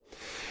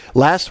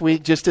Last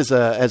week, just as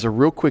a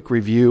real quick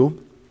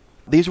review,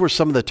 these were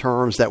some of the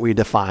terms that we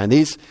defined.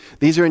 These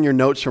are in your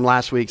notes from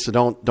last week, so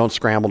don't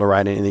scramble to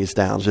write any of these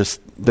down.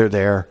 Just they're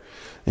there,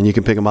 and you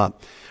can pick them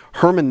up.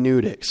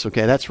 Hermeneutics,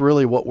 okay, that's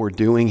really what we're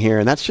doing here,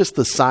 and that's just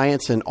the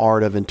science and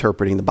art of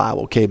interpreting the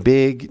Bible. Okay,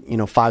 big,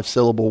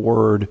 5-syllable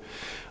word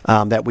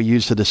that we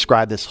use to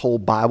describe this whole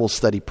Bible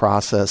study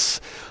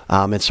process.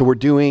 And so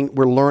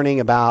we're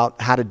learning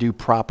about how to do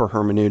proper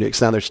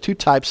hermeneutics. Now, there's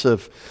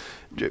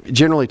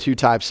generally two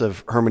types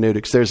of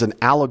hermeneutics. There's an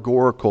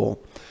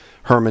allegorical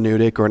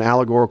hermeneutic or an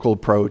allegorical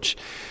approach.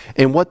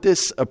 And what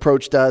this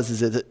approach does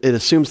is it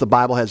assumes the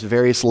Bible has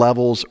various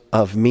levels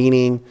of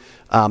meaning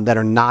that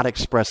are not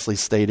expressly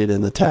stated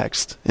in the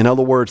text. In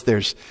other words,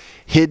 there's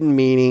hidden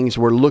meanings.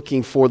 We're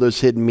looking for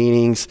those hidden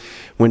meanings.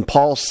 When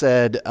Paul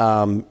said,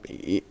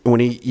 when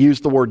he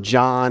used the word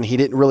John, he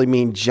didn't really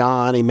mean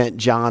John. He meant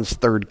John's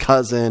third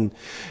cousin.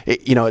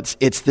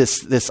 It's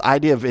this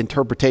idea of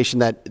interpretation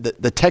that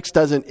the text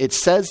doesn't, it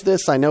says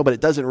this, I know, but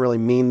it doesn't really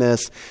mean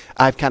this.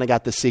 I've kind of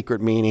got the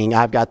secret meaning.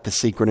 I've got the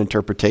secret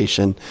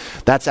interpretation.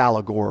 That's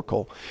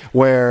allegorical.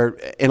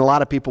 And a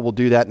lot of people will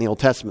do that in the Old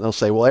Testament. They'll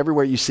say, well,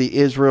 everywhere you see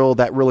Israel,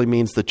 that really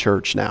means the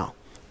church now.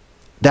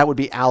 That would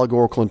be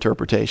allegorical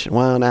interpretation.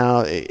 Well, now,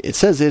 it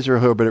says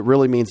Israel, but it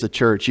really means the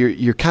church.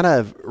 You're kind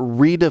of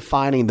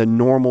redefining the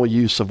normal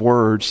use of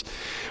words,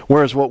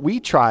 whereas what we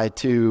try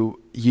to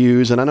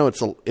use, and I know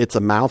it's a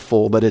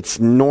mouthful, but it's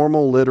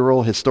normal,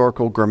 literal,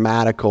 historical,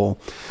 grammatical,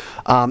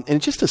 and it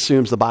just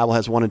assumes the Bible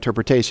has one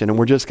interpretation, and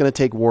we're just going to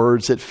take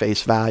words at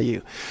face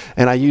value.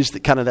 And I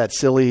used kind of that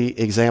silly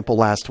example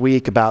last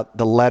week about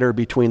the letter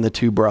between the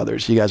two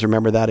brothers. You guys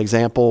remember that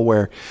example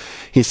where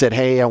he said,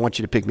 hey, I want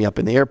you to pick me up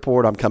in the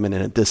airport. I'm coming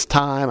in at this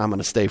time. I'm going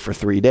to stay for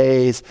 3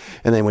 days.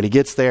 And then when he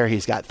gets there,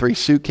 he's got 3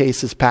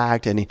 suitcases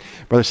packed. And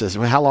brother says,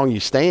 well, how long are you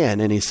staying?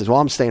 And he says, well,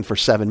 I'm staying for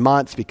 7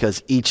 months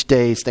because each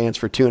day stands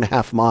for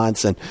 2.5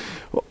 months. And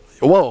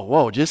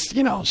whoa, just,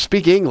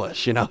 speak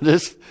English,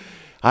 just...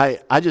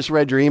 I just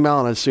read your email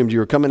and I assumed you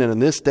were coming in on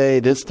this day,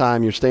 this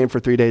time, you're staying for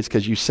 3 days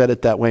because you said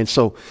it that way. And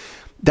so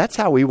that's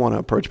how we want to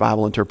approach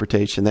Bible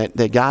interpretation,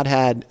 that God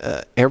had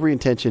every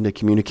intention to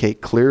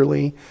communicate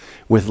clearly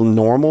with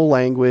normal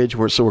language.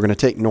 So we're going to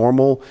take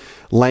normal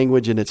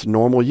language in its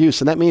normal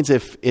use. And that means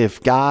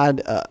if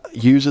God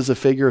uses a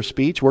figure of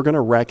speech, we're going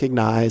to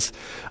recognize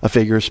a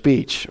figure of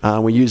speech.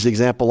 We used the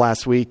example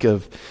last week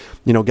of,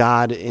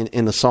 God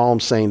in the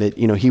Psalms saying that,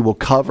 he will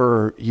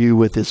cover you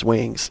with his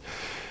wings.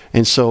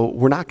 And so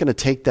we're not going to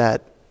take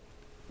that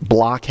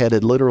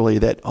blockheaded literally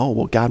that,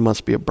 God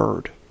must be a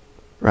bird,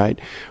 right?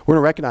 We're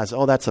going to recognize,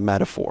 that's a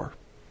metaphor.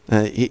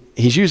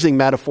 He's using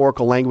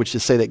metaphorical language to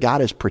say that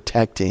God is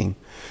protecting.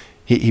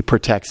 He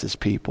protects his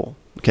people.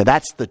 Okay,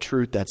 that's the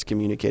truth that's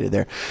communicated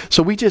there.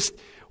 So we're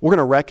going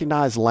to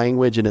recognize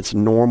language in its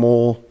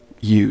normal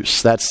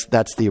use. That's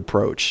the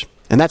approach.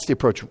 And that's the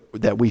approach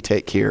that we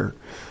take here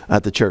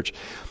at the church.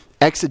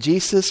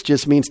 Exegesis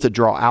just means to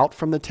draw out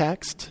from the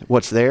text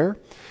what's there.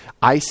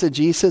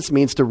 Eisegesis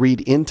means to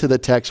read into the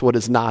text what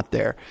is not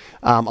there.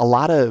 A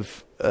lot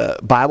of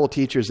Bible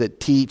teachers that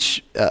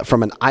teach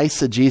from an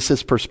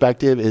eisegesis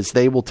perspective is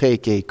they will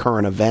take a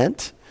current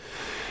event.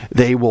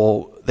 They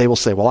will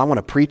say, well, I want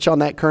to preach on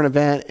that current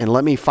event, and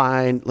let me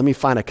find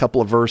a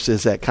couple of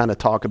verses that kind of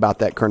talk about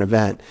that current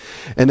event.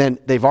 And then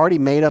they've already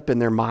made up in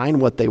their mind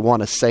what they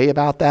want to say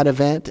about that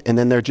event, and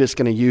then they're just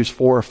going to use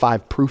 4 or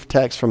 5 proof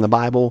texts from the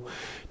Bible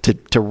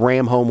to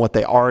ram home what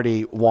they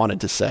already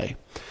wanted to say.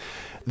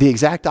 The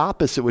exact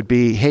opposite would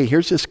be, hey,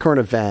 here's this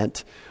current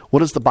event. What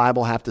does the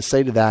Bible have to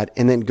say to that?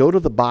 And then go to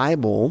the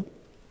Bible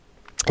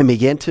and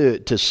begin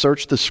to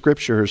search the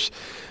scriptures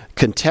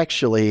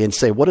contextually and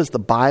say, what does the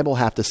Bible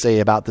have to say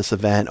about this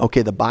event?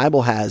 Okay, the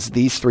Bible has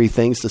these 3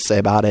 things to say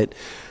about it.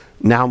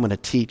 Now I'm going to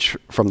teach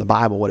from the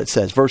Bible what it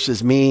says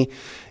versus me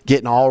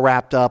getting all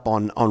wrapped up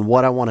on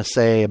what I want to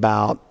say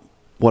about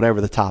whatever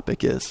the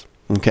topic is.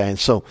 Okay,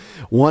 so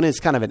one is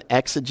kind of an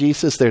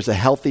exegesis. There's a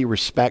healthy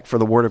respect for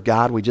the Word of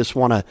God. We just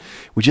want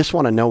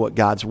to know what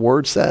God's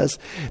Word says.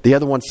 The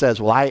other one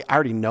says, well, I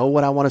already know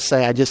what I want to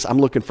say. I'm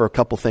looking for a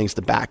couple things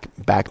to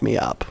back me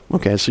up.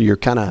 Okay, so you're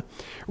kind of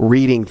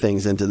reading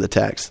things into the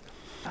text.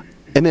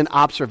 And then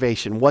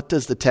observation. What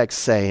does the text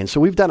say? And so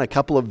we've done a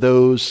couple of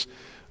those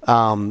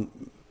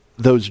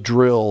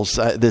drills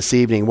this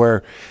evening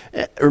where,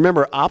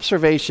 remember,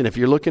 observation, if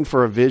you're looking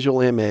for a visual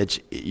image,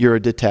 you're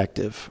a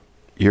detective.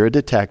 You're a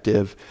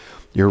detective.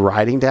 You're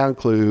writing down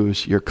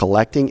clues. You're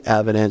collecting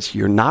evidence.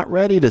 You're not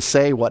ready to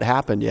say what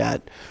happened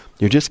yet.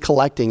 You're just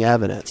collecting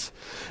evidence.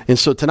 And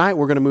so tonight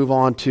we're going to move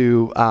on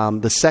to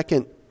the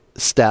second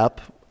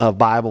step of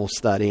Bible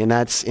study, and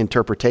that's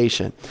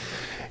interpretation.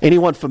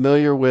 Anyone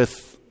familiar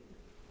with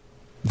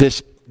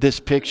this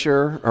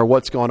picture or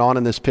what's going on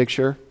in this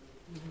picture?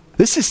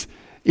 This is,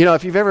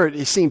 if you've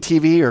ever seen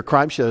TV or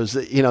crime shows,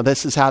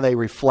 this is how they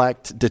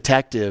reflect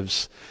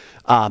detectives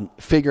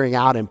figuring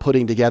out and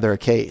putting together a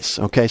case.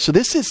 Okay, so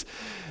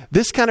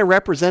this kind of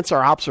represents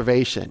our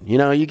observation.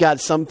 You got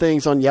some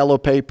things on yellow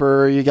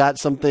paper, you got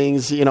some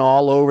things,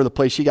 all over the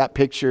place. You got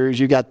pictures,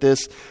 you got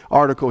this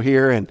article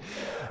here, and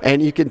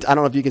And I don't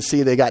know if you can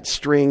see, they got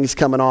strings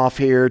coming off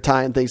here,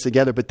 tying things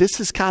together, but this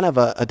is kind of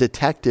a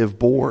detective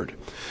board.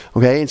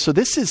 Okay. And so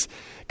this is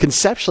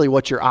conceptually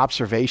what your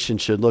observation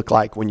should look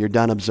like when you're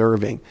done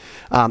observing.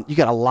 You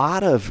got a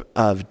lot of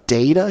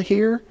data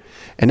here.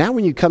 And now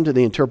when you come to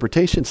the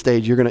interpretation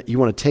stage, you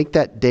want to take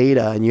that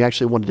data and you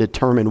actually want to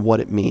determine what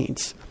it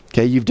means.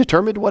 Okay, you've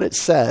determined what it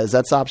says.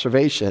 That's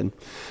observation.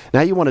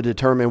 Now you want to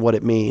determine what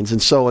it means. And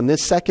so in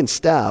this second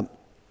step,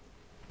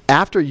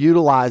 after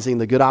utilizing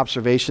the good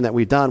observation that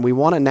we've done, we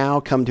want to now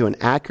come to an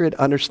accurate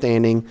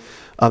understanding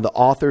of the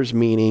author's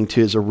meaning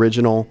to his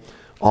original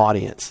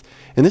audience.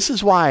 And this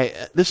is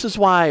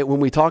why when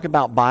we talk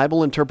about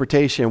Bible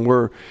interpretation,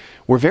 we're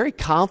very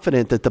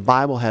confident that the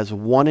Bible has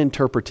one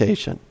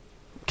interpretation.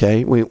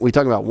 Okay, we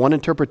talk about one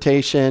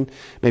interpretation,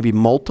 maybe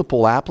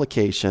multiple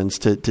applications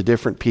to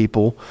different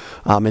people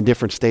in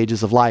different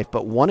stages of life,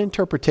 but one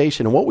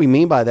interpretation. And what we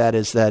mean by that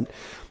is that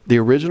the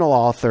original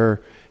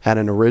author had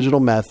an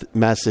original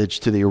message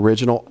to the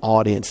original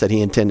audience that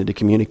he intended to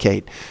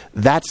communicate.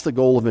 That's the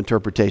goal of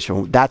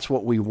interpretation. That's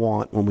what we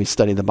want when we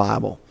study the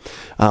Bible.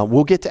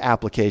 We'll get to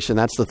application.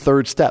 That's the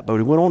third step, but we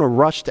don't want to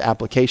rush to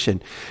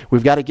application.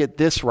 We've got to get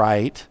this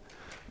right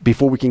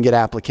before we can get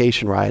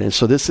application right. And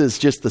so this is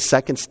just the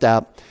second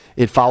step.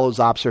 It follows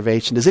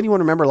observation. Does anyone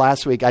remember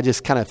last week I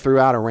just kind of threw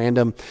out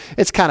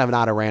it's kind of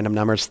not a random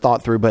number, it's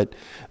thought through, but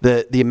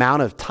the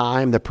amount of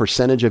time, the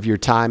percentage of your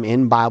time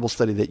in Bible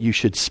study that you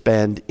should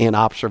spend in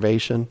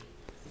observation?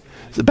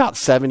 It's about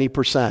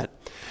 70%.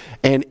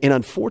 And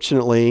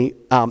unfortunately,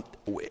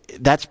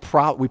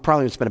 we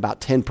probably would spend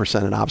about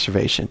 10% in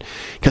observation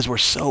because we're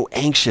so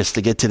anxious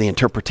to get to the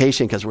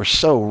interpretation, because we're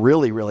so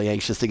really, really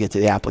anxious to get to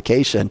the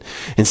application.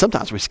 And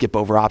sometimes we skip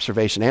over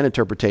observation and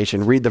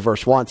interpretation, read the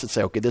verse once and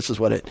say, okay, this is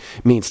what it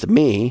means to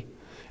me.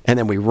 And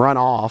then we run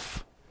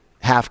off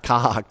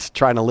half-cocked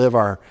trying to live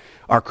our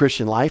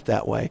Christian life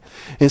that way.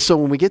 And so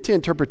when we get to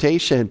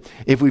interpretation,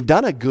 if we've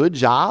done a good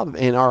job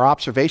in our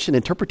observation,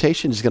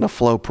 interpretation is going to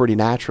flow pretty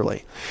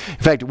naturally. In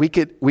fact, we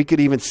could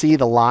even see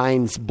the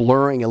lines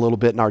blurring a little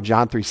bit in our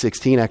John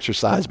 3:16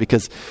 exercise,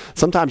 because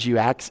sometimes you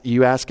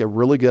ask a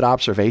really good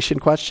observation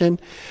question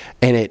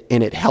and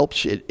it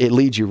helps, it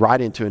leads you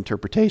right into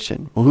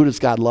interpretation. Well, who does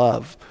God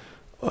love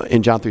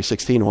in John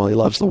 3:16? Well, he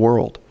loves the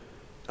world.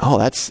 Oh,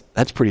 that's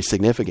pretty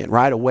significant.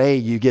 Right away,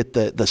 you get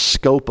the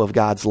scope of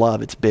God's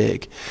love. It's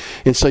big.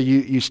 And so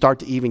you start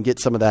to even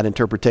get some of that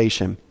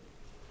interpretation.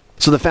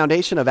 So the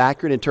foundation of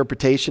accurate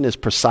interpretation is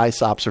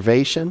precise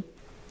observation.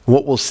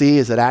 What we'll see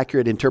is that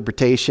accurate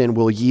interpretation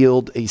will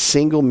yield a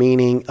single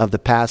meaning of the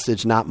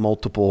passage, not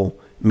multiple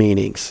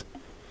meanings.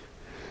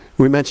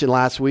 We mentioned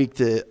last week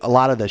that a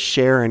lot of the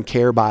share and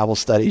care Bible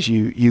studies,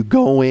 you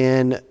go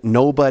in,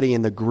 nobody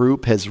in the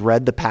group has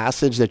read the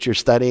passage that you're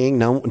studying.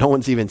 No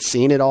one's even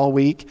seen it all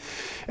week.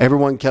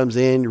 Everyone comes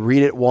in,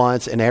 read it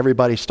once, and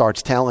everybody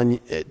starts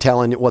telling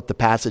what the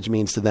passage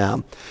means to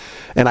them.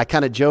 And I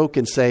kind of joke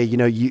and say,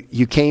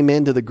 you came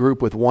into the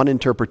group with one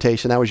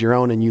interpretation, that was your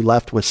own, and you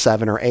left with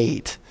 7 or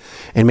 8.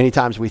 And many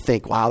times we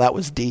think, wow, that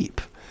was deep.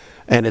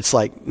 And it's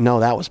like, no,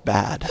 that was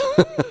bad.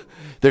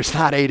 There's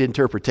not 8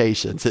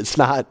 interpretations. It's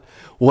not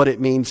what it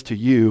means to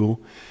you.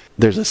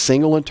 There's a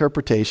single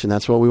interpretation.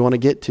 That's what we want to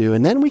get to.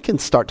 And then we can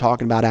start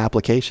talking about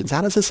applications.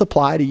 How does this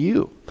apply to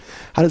you?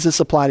 How does this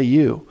apply to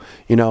you?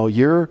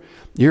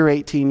 You're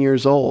 18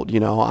 years old.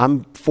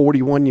 I'm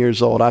 41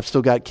 years old. I've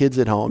still got kids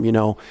at home.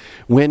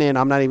 Went in,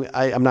 I'm not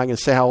going to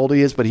say how old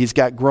he is, but he's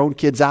got grown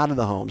kids out of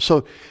the home.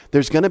 So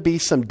there's going to be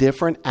some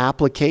different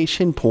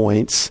application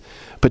points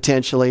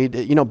potentially,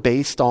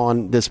 based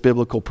on this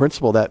biblical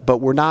principle but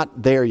we're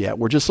not there yet.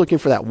 We're just looking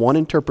for that one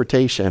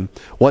interpretation.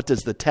 What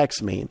does the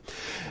text mean?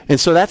 And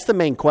so that's the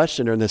main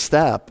question during this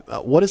step.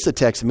 What does the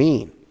text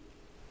mean?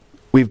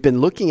 We've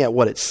been looking at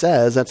what it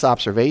says. That's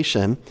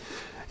observation.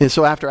 And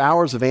so after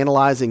hours of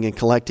analyzing and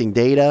collecting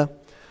data,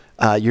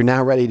 you're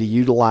now ready to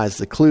utilize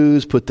the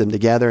clues, put them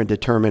together, and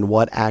determine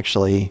what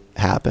actually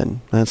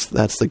happened.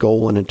 That's the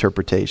goal in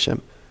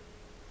interpretation.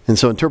 And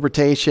so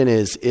interpretation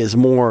is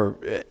more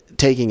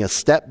taking a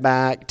step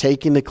back,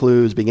 taking the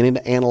clues, beginning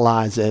to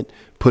analyze it,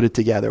 put it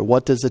together.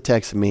 What does the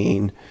text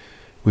mean?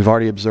 We've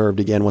already observed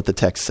again what the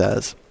text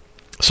says.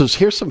 So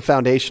here's some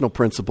foundational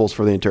principles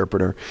for the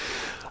interpreter.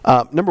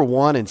 Number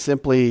one, and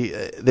simply,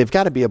 they've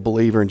got to be a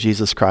believer in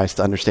Jesus Christ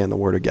to understand the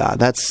Word of God.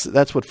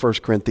 That's what 1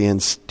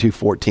 Corinthians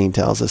 2:14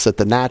 tells us, that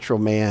the natural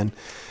man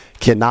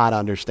cannot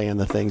understand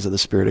the things of the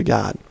Spirit of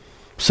God.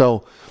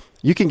 So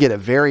you can get a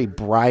very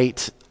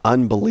bright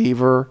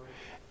unbeliever,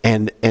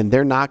 and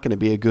they're not going to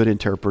be a good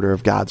interpreter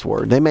of God's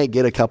Word. They may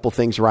get a couple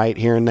things right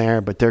here and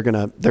there, but they're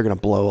going to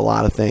blow a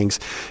lot of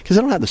things because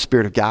they don't have the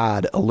Spirit of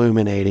God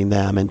illuminating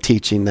them and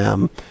teaching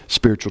them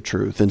spiritual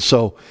truth. And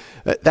so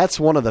that's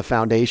one of the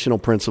foundational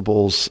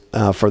principles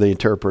for the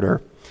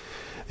interpreter.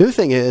 The other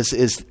thing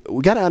is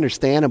we got to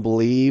understand and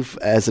believe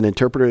as an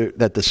interpreter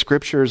that the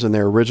Scriptures and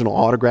their original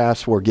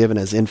autographs were given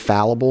as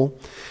infallible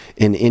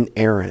and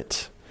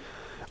inerrant.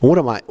 What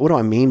do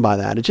I mean by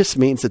that? It just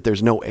means that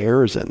there's no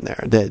errors in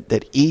there,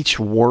 that each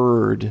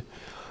word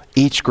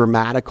each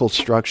grammatical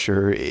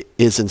structure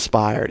is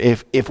inspired.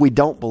 If we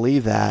don't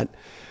believe that,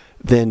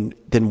 then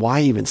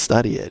why even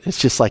study it? It's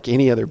just like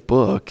any other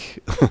book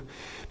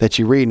that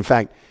you read. In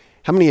fact,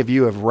 how many of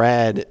you have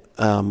read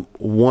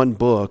one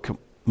book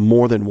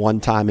more than one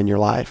time in your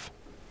life?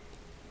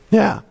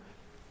 Yeah.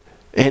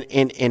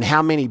 And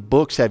how many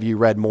books have you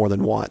read more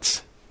than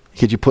once?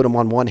 Could you put them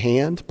on one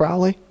hand,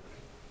 probably?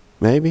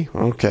 Maybe?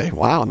 Okay.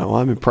 Wow, no,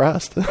 I'm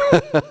impressed.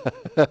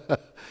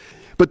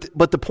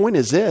 But the point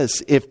is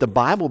this: if the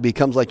Bible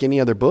becomes like any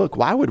other book,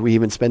 why would we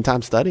even spend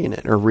time studying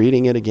it or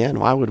reading it again?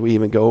 Why would we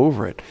even go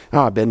over it?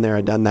 Oh, I've been there,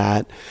 I've done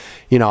that.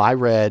 I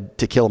read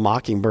To Kill a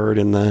Mockingbird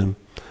in the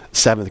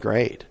 7th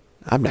grade.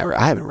 I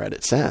haven't read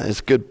it since.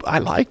 It's good. I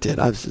liked it.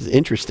 It's an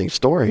interesting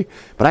story,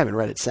 but I haven't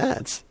read it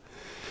since.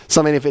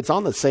 So I mean, if it's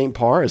on the same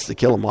par as To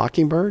Kill a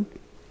Mockingbird,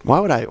 why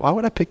would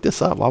I pick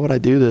this up? Why would I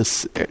do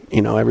this,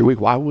 every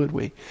week? Why would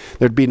we?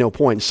 There'd be no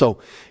point. So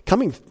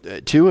coming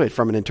to it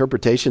from an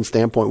interpretation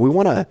standpoint, we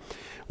want to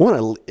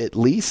at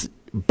least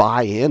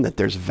buy in that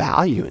there's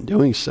value in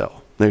doing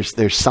so.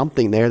 There's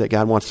something there that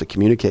God wants to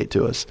communicate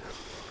to us.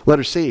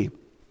 Letter C,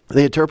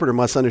 the interpreter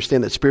must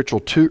understand that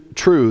spiritual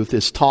truth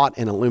is taught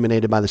and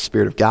illuminated by the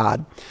Spirit of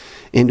God,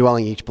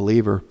 indwelling each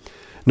believer.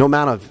 No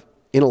amount of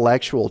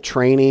intellectual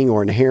training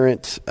or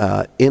inherent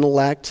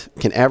intellect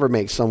can ever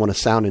make someone a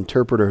sound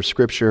interpreter of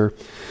Scripture.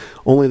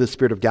 Only the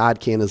Spirit of God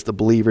can, as the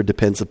believer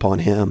depends upon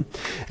Him.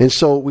 And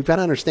so we've got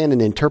to understand in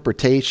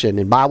interpretation,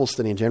 in Bible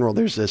study in general,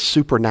 there's a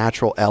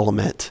supernatural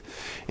element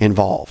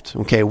involved.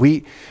 Okay,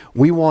 we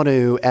want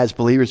to, as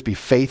believers, be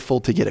faithful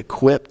to get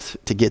equipped,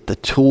 to get the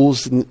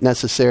tools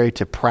necessary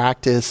to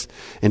practice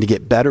and to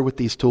get better with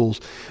these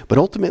tools. But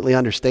ultimately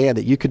understand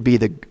that you could be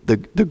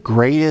the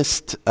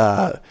greatest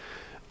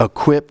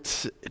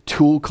equipped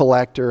tool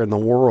collector in the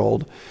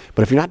world,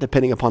 but if you're not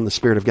depending upon the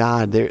Spirit of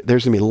God, there's going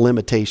to be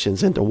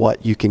limitations into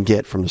what you can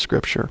get from the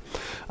Scripture.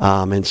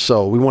 And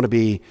so we want to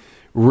be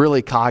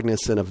really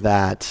cognizant of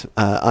that,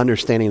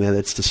 understanding that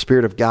it's the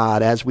Spirit of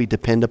God, as we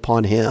depend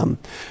upon Him,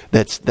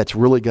 that's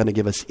really going to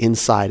give us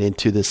insight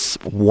into this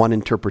one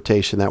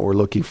interpretation that we're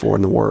looking for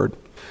in the Word.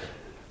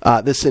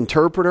 This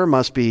interpreter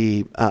must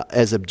be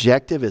as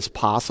objective as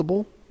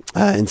possible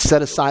and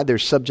set aside their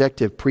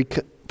subjective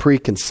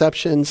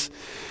preconceptions,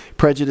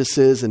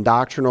 prejudices, and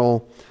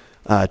doctrinal,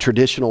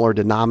 traditional, or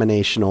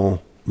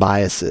denominational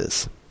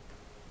biases.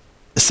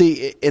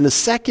 See, in the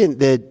second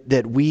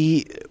that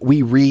we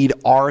read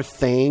our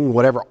thing,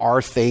 whatever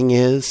our thing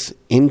is,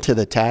 into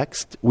the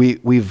text,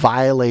 we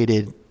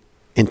violated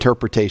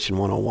Interpretation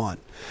 101.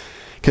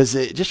 Because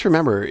just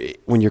remember,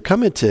 when you're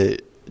coming to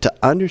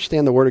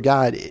understand the Word of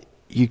God,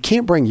 you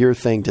can't bring your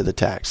thing to the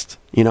text.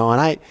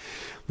 And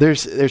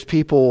there's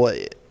people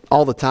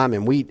all the time,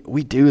 and we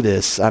do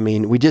this. I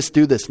mean, we just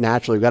do this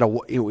naturally.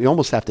 We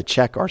almost have to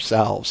check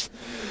ourselves.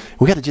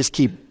 We got to just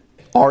keep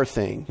our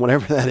thing,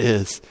 whatever that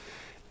is,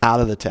 out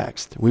of the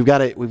text. We've got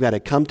to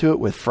come to it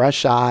with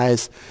fresh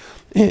eyes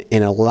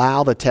and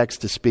allow the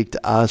text to speak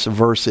to us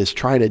versus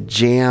trying to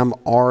jam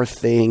our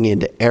thing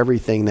into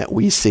everything that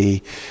we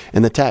see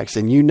in the text.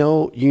 And you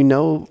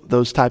know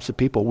those types of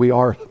people. We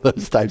are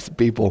those types of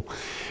people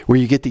where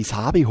you get these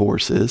hobby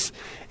horses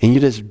and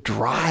you just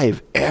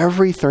drive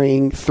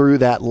everything through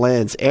that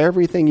lens.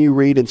 Everything you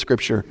read in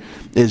Scripture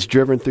is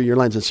driven through your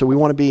lens. And so we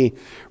want to be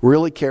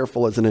really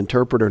careful as an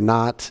interpreter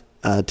not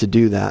to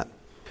do that.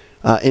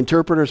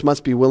 Interpreters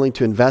must be willing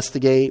to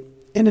investigate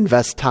and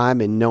invest time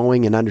in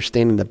knowing and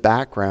understanding the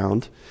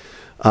background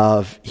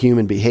of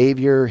human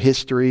behavior,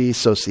 history,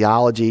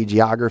 sociology,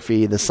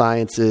 geography, the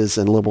sciences,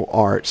 and liberal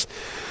arts.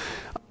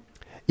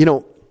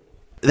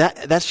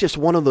 That's just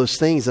one of those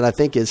things that I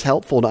think is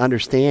helpful to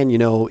understand,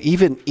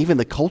 even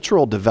the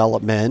cultural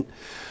development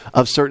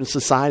of certain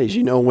societies.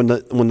 When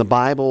the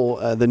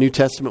Bible, the New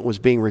Testament was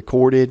being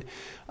recorded,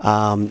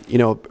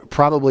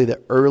 probably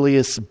the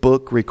earliest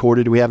book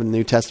recorded we have in the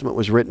New Testament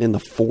was written in the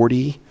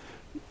 40s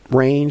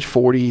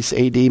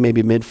AD,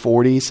 maybe mid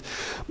 40s.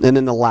 And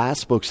then the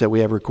last books that we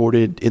have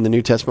recorded in the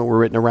New Testament were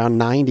written around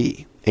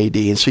 90 AD.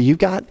 And so you've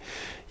got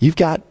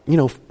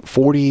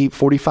 40,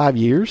 45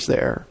 years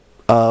there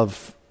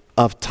of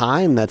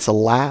time that's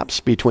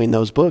elapsed between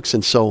those books.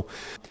 And so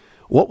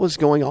what was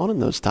going on in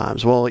those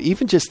times? Well,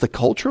 even just the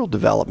cultural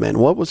development,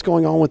 what was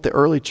going on with the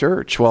early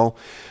church? Well,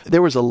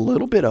 there was a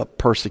little bit of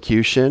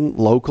persecution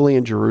locally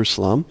in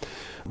Jerusalem,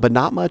 but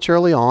not much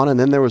early on. And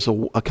then there was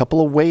a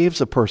couple of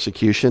waves of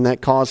persecution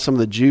that caused some of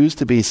the Jews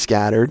to be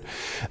scattered.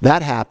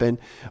 That happened.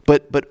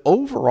 But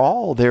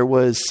overall, there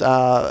was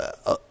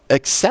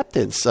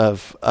acceptance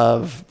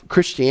of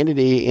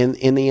Christianity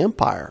in the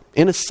empire,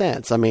 in a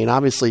sense. I mean,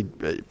 obviously,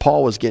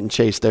 Paul was getting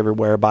chased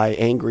everywhere by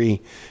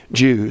angry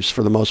Jews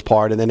for the most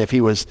part. And then if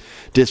he was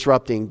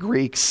disrupting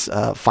Greeks'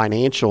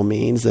 financial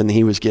means, then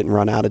he was getting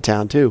run out of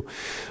town too.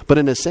 But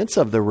in a sense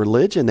of the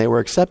religion, they were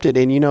accepted.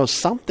 And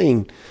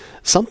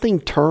something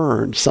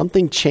turned,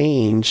 something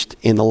changed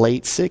in the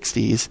late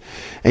 60s,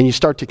 and you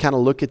start to kind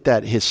of look at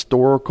that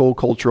historical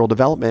cultural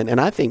development.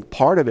 And I think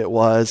part of it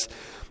was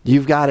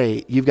you've got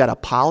a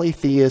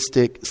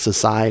polytheistic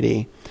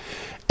society,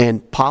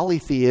 and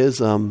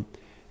polytheism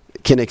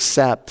can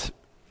accept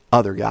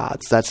other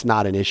gods. That's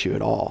not an issue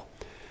at all.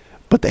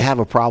 But they have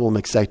a problem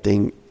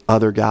accepting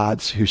other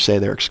gods who say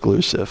they're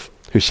exclusive,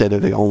 who say they're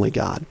the only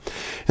God.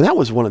 And that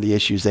was one of the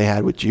issues they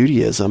had with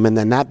Judaism. And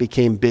then that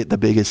became the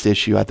biggest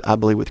issue, I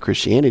believe, with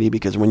Christianity,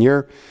 because when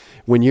you're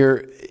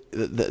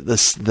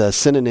the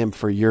synonym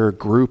for your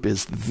group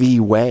is the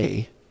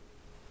way,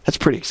 that's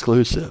pretty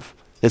exclusive.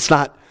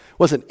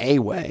 Wasn't a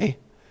way.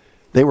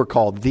 They were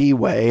called the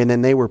way, and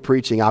then they were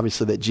preaching,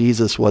 obviously, that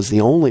Jesus was the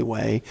only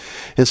way.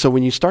 And so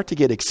when you start to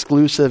get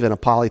exclusive in a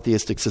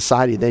polytheistic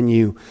society, then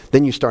you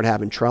start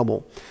having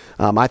trouble.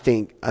 I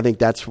think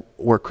that's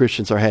where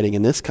Christians are heading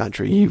in this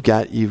country. You've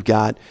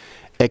got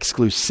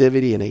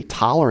exclusivity in a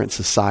tolerant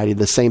society.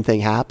 The same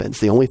thing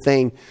happens. The only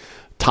thing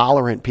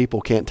tolerant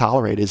people can't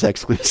tolerate is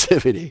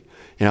exclusivity,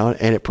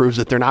 and it proves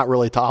that they're not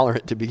really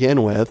tolerant to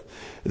begin with.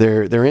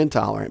 They're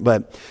intolerant.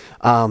 But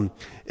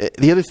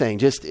the other thing,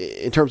 just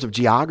in terms of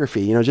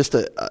geography, just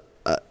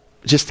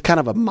kind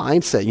of a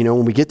mindset.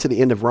 When we get to the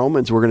end of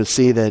Romans, we're going to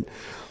see that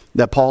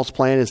Paul's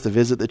plan is to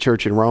visit the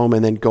church in Rome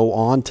and then go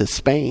on to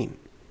Spain.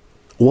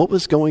 What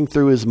was going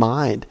through his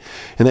mind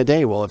in that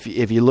day? Well,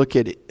 if you look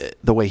at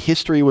the way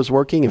history was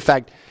working, in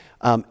fact,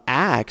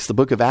 Acts, the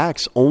book of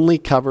Acts, only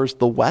covers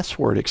the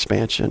westward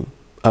expansion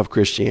of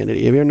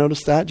Christianity. Have you ever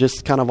noticed that?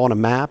 Just kind of on a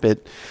map,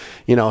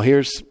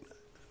 here's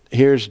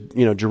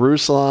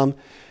Jerusalem.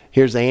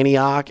 Here's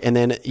Antioch, and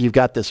then you've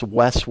got this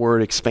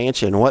westward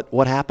expansion.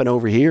 What happened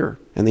over here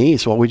in the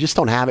east? Well, we just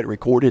don't have it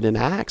recorded in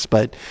Acts,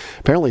 but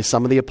apparently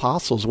some of the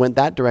apostles went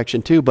that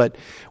direction too. But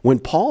when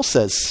Paul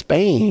says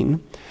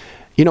Spain,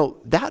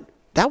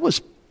 that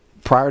was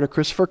prior to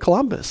Christopher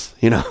Columbus.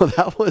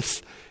 That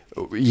was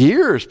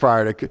years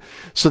prior to.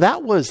 So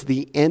that was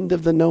the end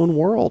of the known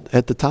world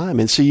at the time,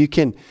 and so you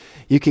can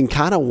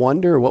kind of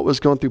wonder what was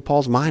going through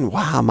Paul's mind.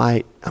 Wow,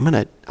 I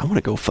want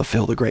to go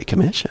fulfill the Great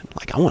Commission.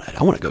 Like I want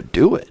to go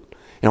do it.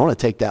 And I want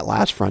to take that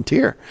last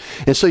frontier.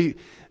 And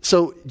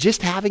so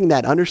just having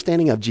that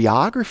understanding of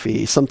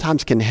geography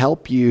sometimes can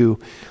help you,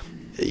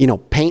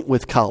 paint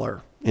with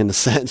color in a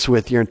sense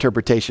with your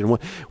interpretation.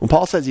 When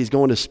Paul says he's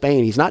going to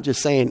Spain, he's not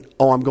just saying,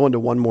 oh, I'm going to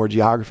one more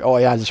geography. Oh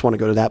yeah, I just want to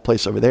go to that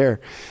place over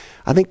there.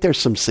 I think there's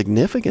some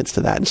significance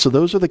to that. And so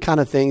those are the kind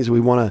of things we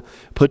want to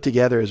put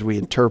together as we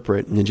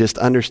interpret, and just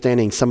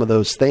understanding some of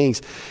those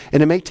things.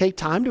 And it may take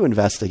time to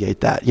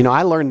investigate that.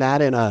 I learned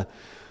that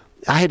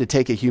I had to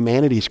take a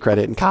humanities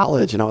credit in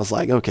college, and I was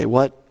like, okay,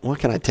 what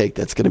can I take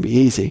that's going to be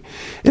easy?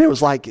 And it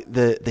was like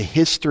the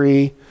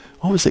history,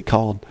 what was it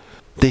called?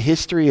 The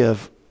history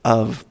of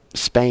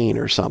Spain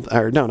or something.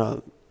 Or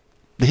no,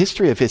 the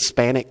history of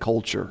Hispanic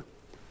culture.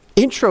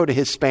 Intro to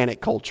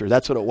Hispanic culture,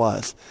 that's what it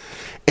was.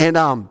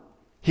 And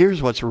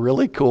here's what's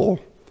really cool.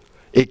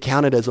 It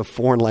counted as a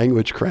foreign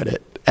language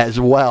credit as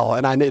well.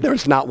 And I knew there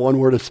was not one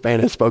word of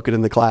Spanish spoken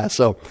in the class.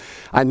 So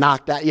I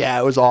knocked that. Yeah,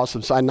 it was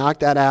awesome. So I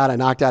knocked that out. I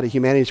knocked out a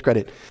humanities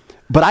credit.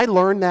 But I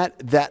learned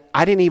that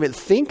I didn't even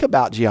think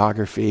about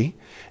geography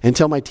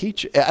until my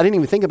teacher. I didn't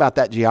even think about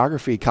that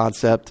geography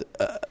concept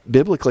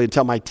biblically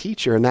until my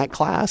teacher in that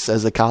class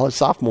as a college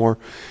sophomore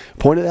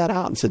pointed that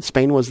out and said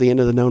Spain was the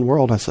end of the known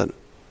world. I said,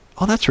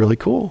 oh, that's really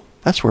cool.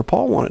 That's where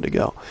Paul wanted to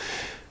go.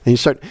 And you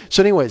start.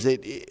 So anyways,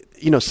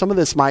 some of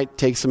this might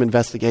take some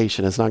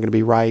investigation. It's not going to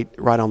be right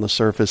on the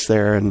surface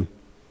there, and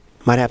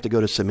might have to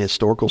go to some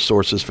historical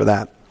sources for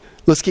that.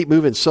 Let's keep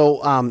moving. So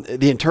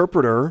the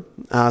interpreter,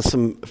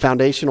 some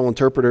foundational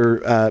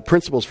interpreter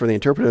principles for the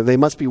interpreter. They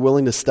must be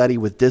willing to study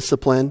with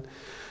discipline.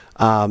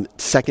 2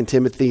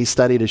 Timothy,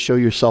 study to show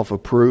yourself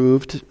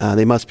approved.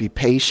 They must be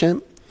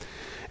patient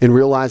and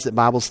realize that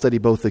Bible study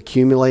both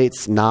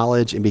accumulates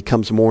knowledge and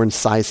becomes more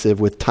incisive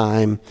with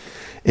time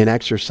and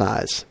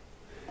exercise.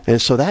 And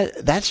so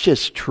that's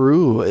just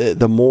true.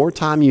 The more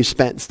time you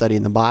spent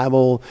studying the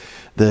Bible,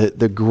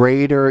 the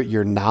greater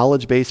your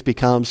knowledge base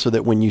becomes, so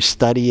that when you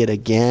study it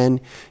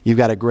again, you've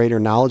got a greater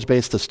knowledge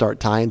base to start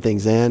tying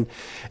things in.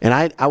 And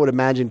I would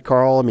imagine,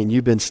 Carl,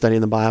 you've been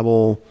studying the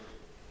Bible,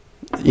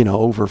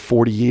 over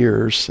 40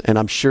 years. And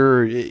I'm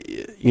sure,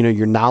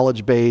 your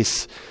knowledge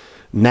base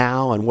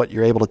now and what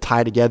you're able to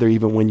tie together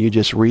even when you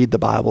just read the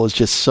Bible is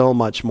just so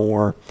much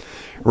more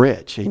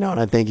rich, and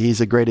I think he's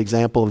a great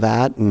example of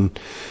that, and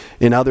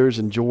others,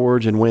 and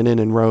George and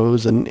Winnan and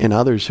Rose and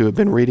others who have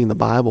been reading the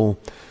Bible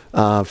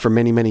for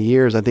many, many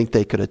years. I think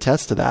they could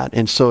attest to that.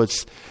 And so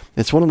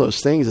it's one of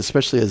those things,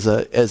 especially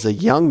as a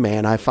young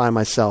man, I find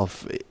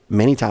myself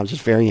many times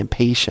just very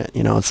impatient.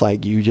 It's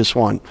like you just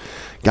want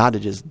God to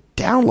just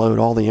download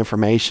all the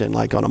information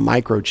like on a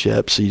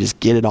microchip, so you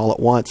just get it all at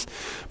once.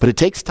 But it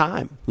takes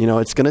time.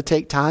 It's going to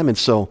take time. And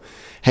so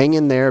hang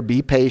in there,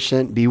 be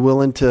patient, be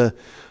willing to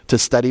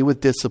study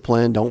with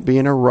discipline. Don't be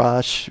in a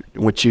rush.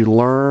 What you're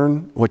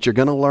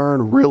going to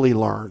learn, really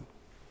learn.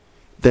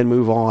 Then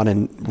move on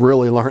and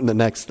really learn the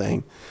next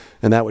thing.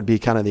 And that would be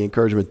kind of the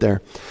encouragement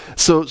there.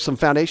 So some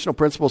foundational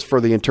principles for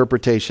the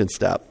interpretation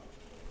step.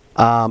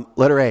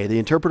 Letter A, the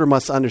interpreter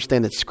must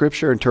understand that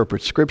Scripture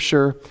interprets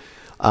Scripture,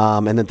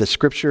 and that the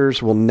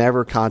Scriptures will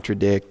never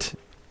contradict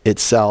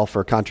itself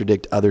or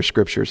contradict other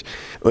scriptures.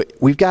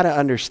 We've got to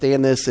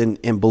understand this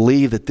and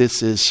believe that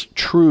this is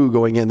true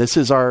going in. This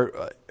is our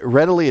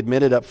readily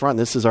admitted up front.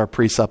 This is our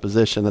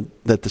presupposition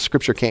that the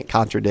scripture can't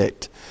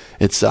contradict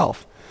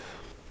itself.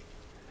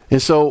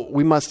 And so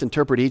we must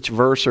interpret each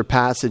verse or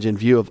passage in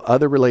view of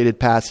other related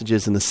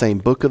passages in the same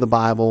book of the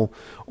Bible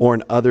or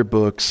in other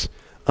books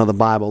of the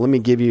Bible. Let me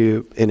give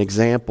you an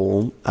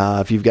example.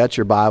 If you've got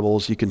your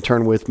Bibles, you can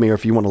turn with me, or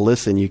if you want to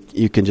listen,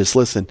 you can just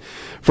listen.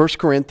 1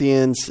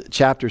 Corinthians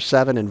chapter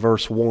 7 and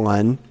verse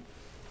 1.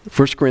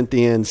 1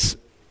 Corinthians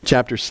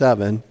chapter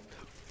 7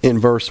 in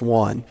verse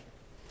 1.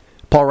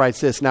 Paul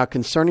writes this, "Now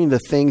concerning the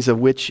things of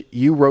which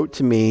you wrote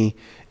to me,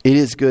 it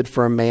is good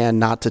for a man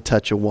not to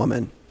touch a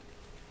woman."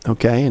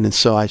 Okay, and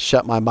so I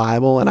shut my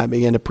Bible and I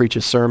began to preach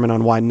a sermon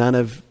on why none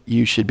of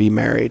you should be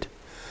married.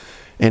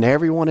 And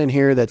everyone in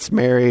here that's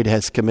married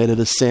has committed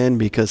a sin,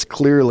 because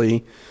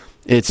clearly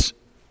it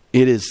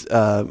is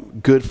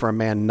good for a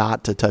man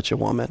not to touch a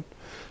woman.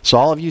 So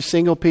all of you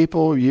single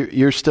people,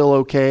 you're still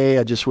okay.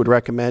 I just would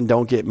recommend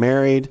don't get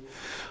married.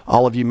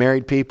 All of you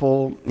married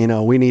people,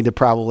 we need to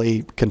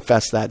probably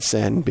confess that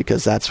sin,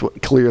 because that's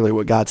clearly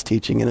what God's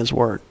teaching in His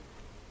Word,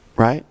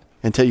 right?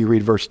 Until you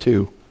read verse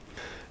 2.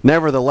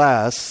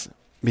 "Nevertheless,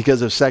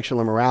 because of sexual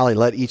immorality,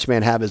 let each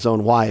man have his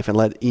own wife, and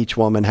let each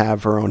woman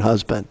have her own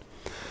husband."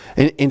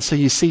 And so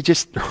you see,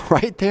 just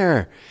right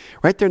there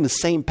in the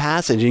same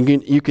passage,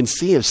 you can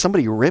see if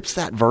somebody rips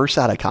that verse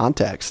out of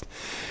context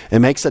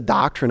and makes a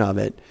doctrine of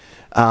it,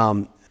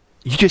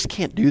 you just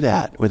can't do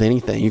that with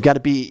anything. You've got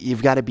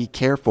to be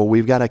careful.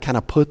 We've got to kind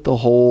of put the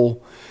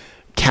whole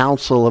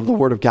counsel of the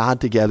Word of God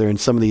together in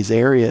some of these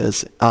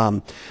areas.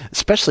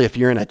 Especially if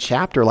you're in a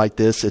chapter like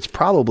this, it's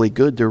probably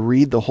good to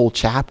read the whole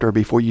chapter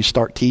before you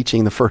start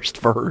teaching the first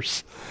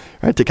verse,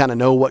 right? To kind of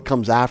know what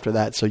comes after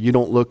that, so you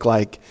don't look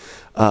like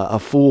a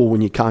fool when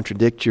you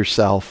contradict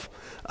yourself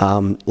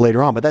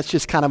later on. But that's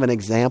just kind of an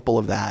example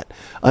of that.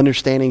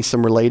 Understanding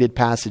some related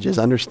passages,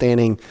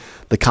 understanding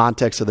the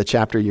context of the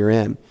chapter you're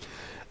in.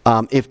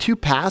 If two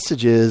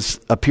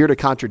passages appear to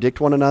contradict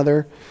one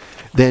another,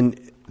 then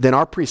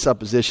our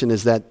presupposition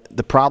is that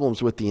the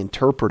problem's with the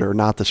interpreter,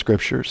 not the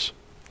scriptures.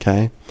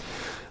 Okay?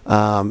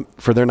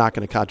 For they're not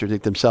going to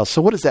contradict themselves.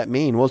 So what does that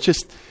mean? Well, it's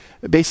just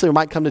basically we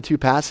might come to two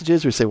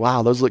passages. We say,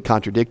 wow, those look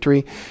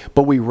contradictory.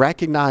 But we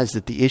recognize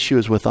that the issue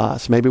is with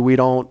us. Maybe we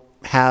don't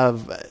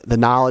have the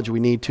knowledge we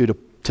need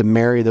to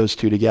marry those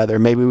two together.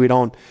 Maybe we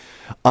don't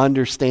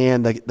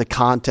understand the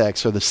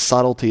context or the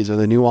subtleties or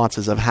the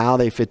nuances of how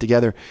they fit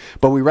together.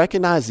 But we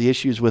recognize the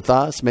issues with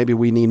us. Maybe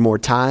we need more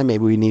time.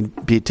 Maybe we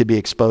need to be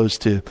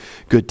exposed to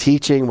good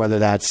teaching, whether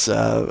that's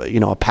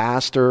a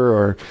pastor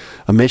or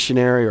a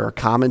missionary or a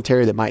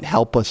commentary that might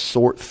help us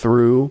sort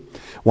through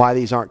why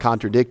these aren't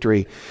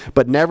contradictory.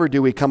 But never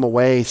do we come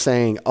away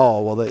saying,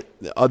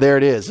 there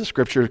it is. The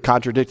scripture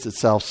contradicts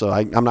itself, so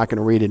I'm not going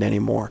to read it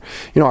anymore.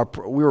 We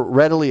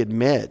readily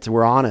admit,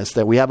 we're honest,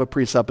 that we have a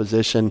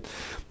presupposition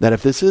that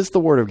if this is the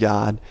Word of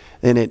God,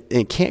 then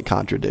it can't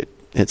contradict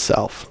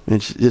itself. It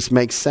just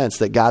makes sense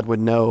that God would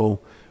know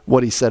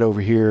what He said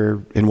over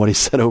here and what He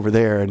said over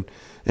there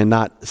and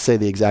not say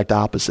the exact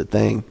opposite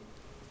thing.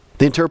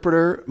 The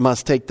interpreter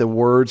must take the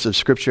words of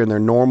Scripture in their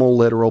normal,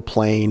 literal,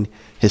 plain,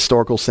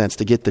 historical sense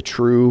to get the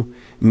true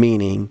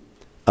meaning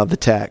of the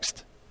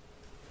text.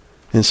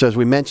 And so as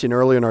we mentioned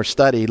earlier in our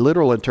study,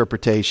 literal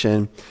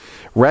interpretation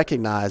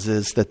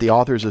recognizes that the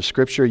authors of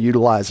Scripture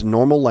utilize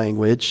normal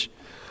language,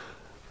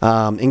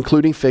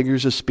 including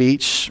figures of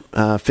speech,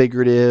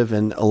 figurative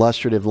and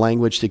illustrative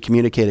language, to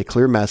communicate a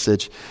clear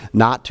message,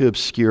 not to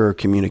obscure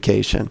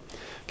communication.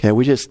 Okay,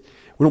 we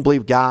don't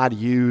believe God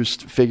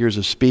used figures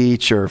of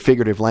speech or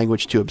figurative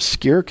language to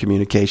obscure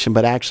communication,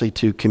 but actually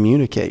to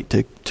communicate,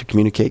 to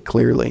communicate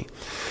clearly.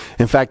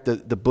 In fact,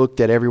 the book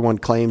that everyone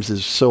claims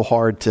is so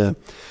hard to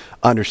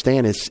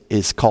understand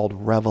is called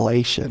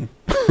Revelation,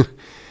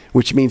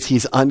 which means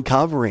he's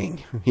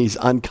uncovering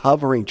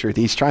truth.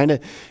 He's trying to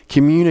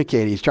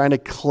communicate. He's trying to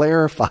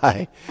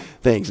clarify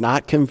things,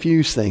 not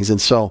confuse things. And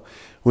so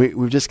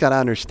we've just got to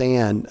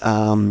understand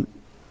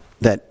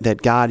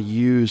that God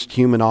used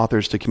human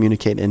authors to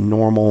communicate in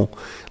normal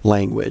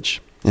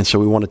language. And so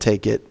we want to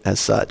take it as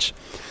such.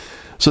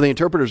 So the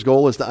interpreter's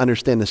goal is to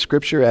understand the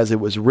Scripture as it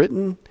was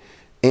written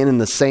and in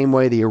the same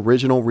way the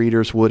original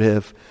readers would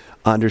have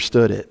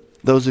understood it.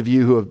 Those of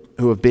you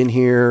who have been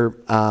here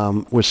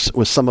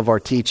with some of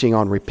our teaching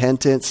on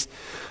repentance,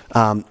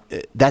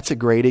 that's a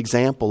great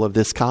example of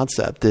this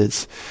concept.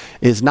 Is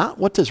not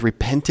what does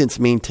repentance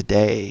mean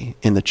today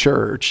in the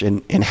church,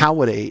 and how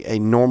would a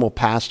normal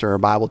pastor or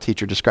Bible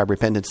teacher describe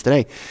repentance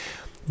today?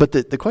 But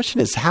the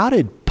question is, how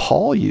did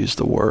Paul use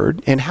the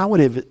word, and how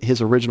would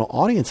his original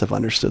audience have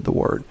understood the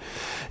word?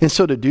 And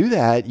so to do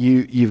that,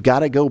 you've got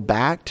to go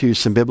back to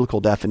some biblical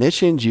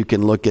definitions. You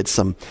can look at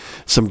some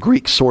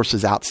Greek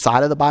sources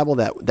outside of the Bible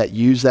that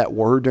use that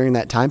word during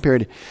that time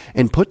period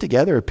and put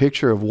together a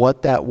picture of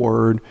what that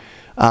word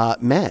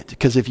meant.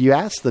 Because if you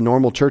ask the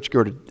normal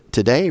churchgoer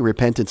today,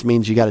 repentance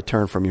means you got to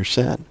turn from your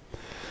sin.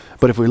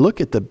 But if we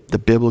look at the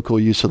biblical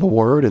use of the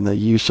word and the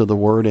use of the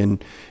word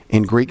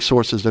in Greek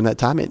sources during that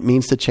time, it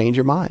means to change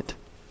your mind.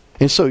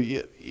 And so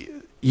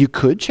you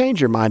could change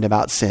your mind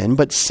about sin,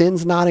 but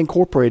sin's not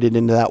incorporated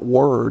into that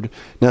word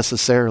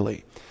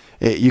necessarily.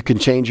 You can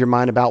change your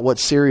mind about what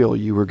cereal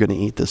you were going to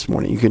eat this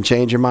morning. You can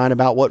change your mind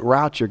about what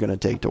route you're going to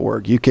take to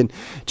work. You can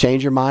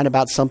change your mind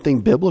about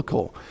something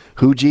biblical,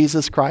 who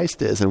Jesus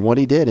Christ is and what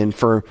he did. And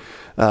for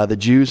the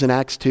Jews in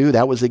Acts 2,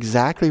 that was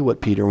exactly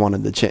what Peter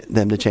wanted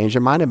them to change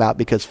their mind about,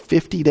 because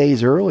 50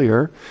 days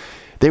earlier,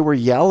 they were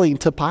yelling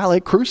to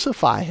Pilate,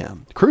 crucify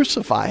him,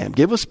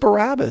 give us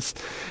Barabbas.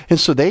 And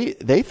so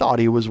they thought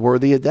he was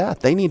worthy of death.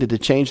 They needed to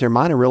change their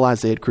mind and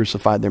realize they had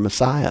crucified their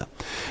Messiah.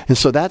 And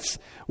so that's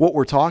what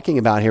we're talking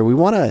about here. We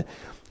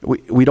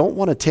don't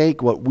want to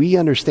take what we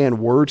understand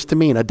words to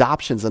mean.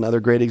 Adoption's another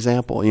great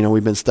example.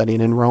 We've been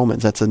studying in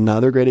Romans. That's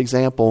another great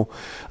example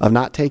of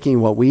not taking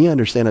what we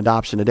understand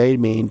adoption today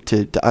to mean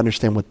to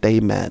understand what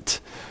they meant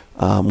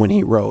when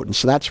he wrote. And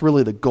so that's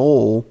really the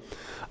goal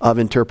of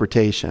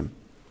interpretation.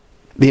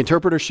 The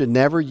interpreter should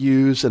never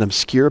use an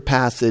obscure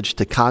passage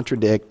to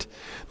contradict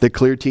the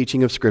clear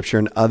teaching of Scripture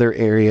in other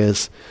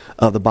areas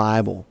of the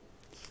Bible.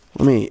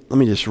 Let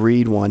me just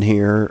read one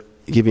here,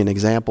 give you an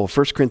example.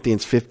 1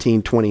 Corinthians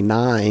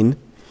 15:29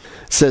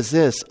 says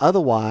this,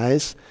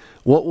 otherwise,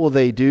 what will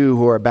they do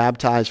who are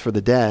baptized for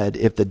the dead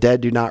if the dead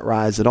do not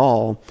rise at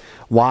all?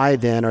 Why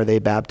then are they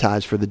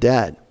baptized for the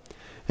dead?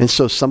 And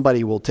so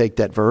somebody will take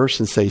that verse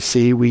and say,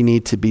 see, we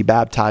need to be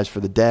baptized for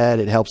the dead.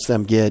 It helps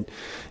them get,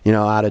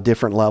 out of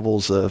different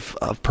levels of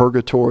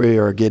purgatory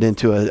or get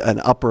into an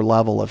upper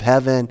level of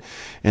heaven.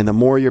 And the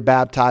more you're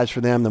baptized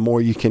for them, the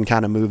more you can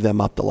kind of move them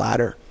up the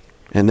ladder.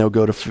 And they'll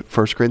go to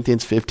 1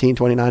 Corinthians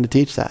 15:29 to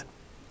teach that.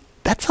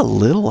 That's a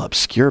little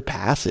obscure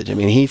passage. I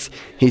mean,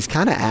 he's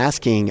kind of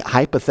asking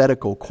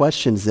hypothetical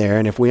questions there.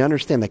 And if we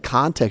understand the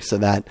context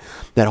of that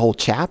whole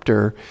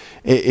chapter,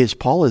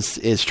 Paul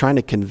is trying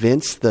to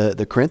convince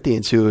the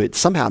Corinthians who had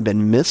somehow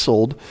been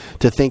misled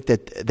to think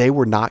that they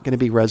were not going to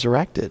be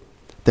resurrected,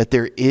 that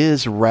there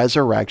is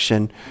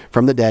resurrection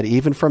from the dead,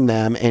 even from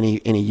them. And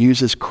he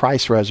uses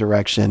Christ's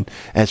resurrection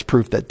as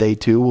proof that they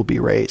too will be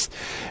raised.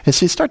 And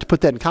so you start to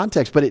put that in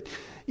context, but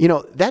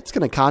that's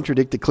going to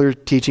contradict the clear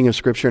teaching of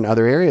Scripture in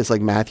other areas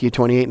like Matthew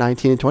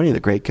 28:19 and 20, the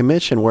Great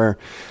Commission, where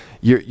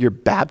you're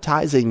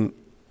baptizing,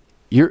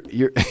 you're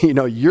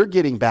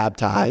getting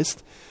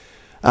baptized,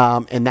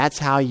 and that's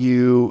how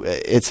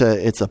it's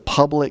a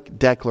public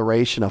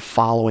declaration of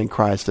following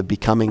Christ, of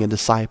becoming a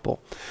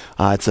disciple.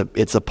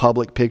 It's a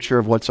public picture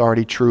of what's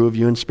already true of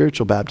you in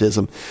spiritual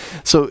baptism.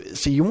 So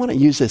you want to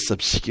use this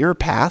obscure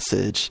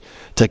passage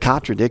to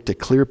contradict a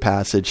clear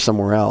passage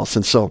somewhere else.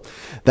 And so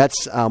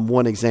that's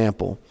one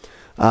example.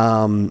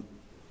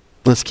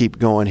 Let's keep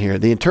going here.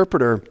 The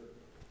interpreter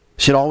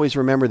should always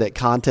remember that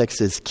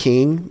context is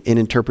king in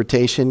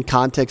interpretation.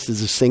 Context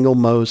is the single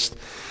most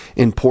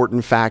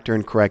important factor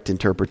in correct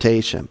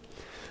interpretation.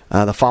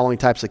 The following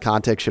types of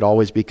context should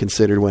always be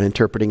considered when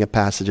interpreting a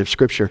passage of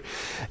Scripture.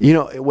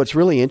 What's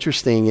really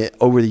interesting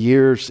over the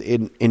years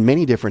in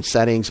many different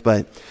settings,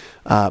 but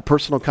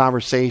personal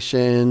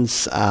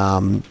conversations,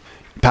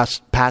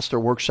 pastor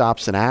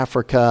workshops in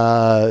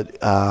Africa,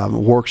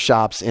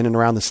 workshops in and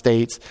around the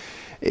States,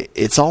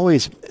 it's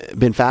always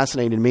been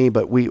fascinating to me,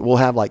 but we'll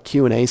have like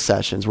Q&A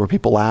sessions where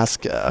people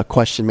ask a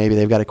question. Maybe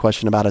they've got a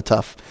question about a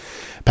tough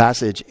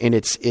passage, and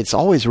it's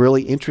always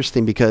really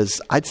interesting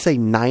because I'd say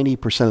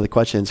 90% of the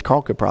questions,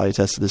 Carl could probably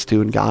attest to this too,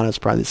 and Ghana's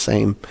probably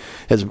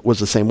was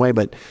the same way,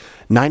 but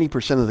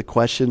 90% of the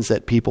questions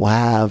that people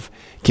have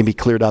can be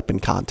cleared up in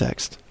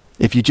context.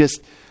 If you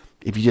just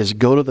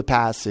go to the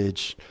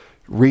passage,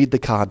 read the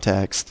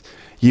context,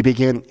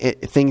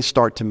 things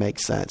start to make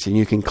sense, and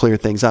you can clear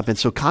things up. And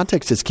so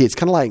context is key. It's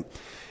kind of like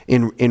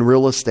in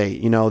real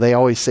estate. They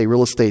always say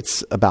real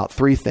estate's about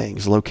three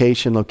things: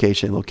 location,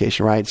 location,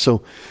 location, right?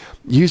 So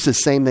use the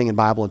same thing in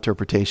Bible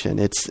interpretation.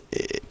 It's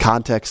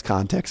context,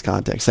 context,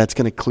 context. That's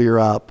going to clear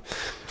up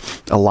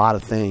a lot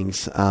of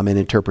things in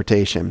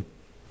interpretation.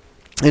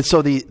 And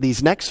so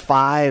these next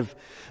five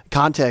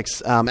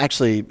contexts,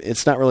 actually,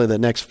 it's not really the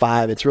next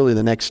five, it's really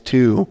the next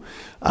two.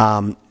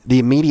 The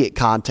immediate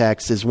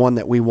context is one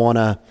that we want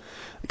to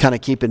kind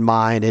of keep in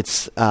mind.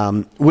 It's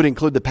would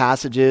include the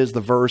passages,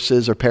 the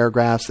verses or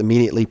paragraphs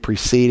immediately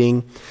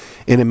preceding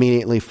and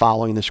immediately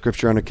following the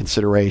Scripture under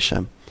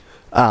consideration.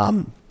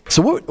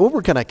 So what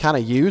we're going to kind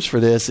of use for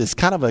this is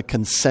kind of a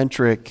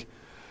concentric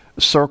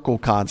circle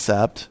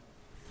concept,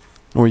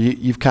 where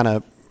you've kind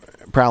of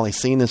probably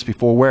seen this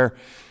before, where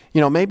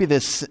maybe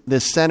this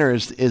center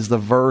is the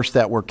verse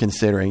that we're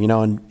considering.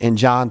 In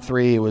John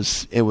 3, it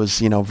was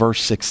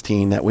verse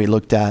 16 that we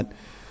looked at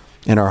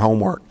in our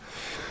homework.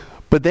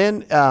 But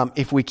then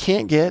if we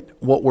can't get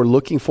what we're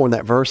looking for in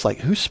that verse, like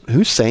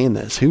who's saying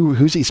this?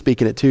 Who's he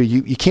speaking it to?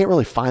 You can't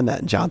really find that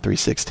in John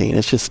 3:16.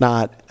 It's just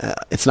not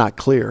it's not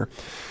clear.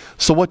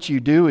 So what you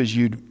do is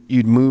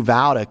you'd move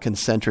out a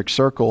concentric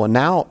circle, and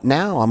now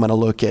I'm going to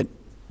look at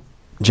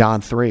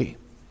John 3.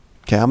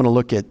 Okay, I'm going to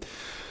look at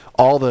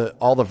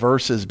all the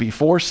verses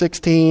before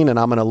 16, and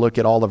I'm going to look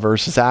at all the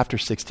verses after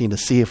 16 to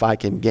see if I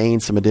can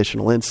gain some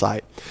additional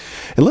insight.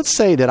 And let's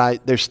say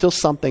that there's still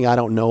something I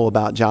don't know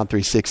about John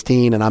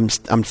 3:16, and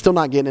I'm still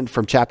not getting it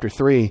from chapter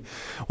 3.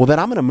 Well, then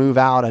I'm going to move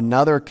out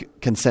another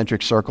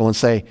concentric circle and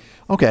say,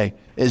 okay,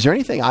 is there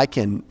anything I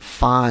can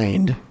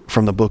find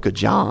from the book of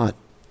John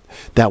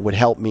that would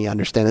help me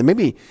understand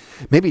it?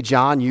 Maybe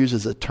John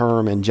uses a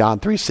term in John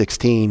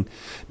 3:16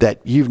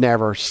 that you've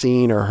never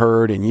seen or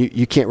heard, and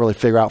you can't really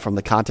figure out from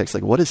the context,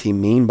 like, what does he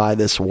mean by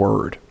this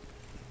word?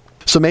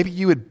 So maybe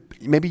you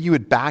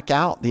would back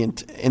out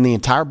in the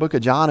entire book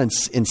of John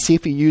and see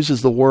if he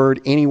uses the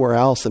word anywhere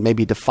else and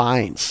maybe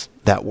defines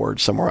that word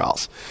somewhere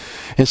else.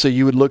 And so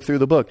you would look through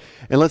the book,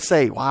 and let's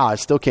say, wow, I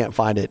still can't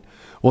find it.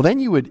 Well, then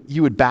you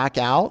would back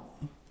out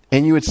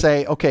and you would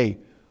say, okay,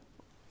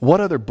 what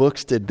other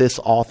books did this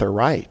author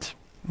write?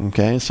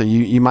 Okay, so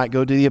you might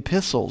go to the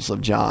epistles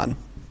of John.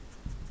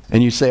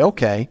 And you say,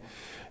 okay,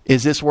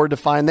 is this word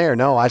defined there?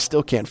 No, I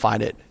still can't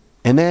find it.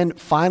 And then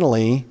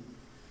finally,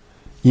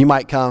 you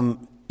might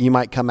come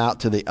out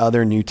to the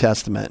other New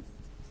Testament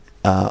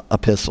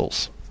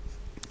epistles.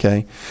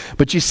 Okay,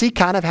 but you see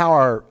kind of how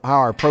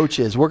our approach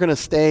is. We're going to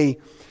stay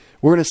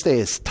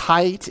as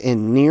tight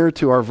and near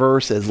to our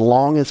verse as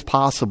long as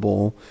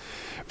possible,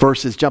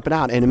 versus jumping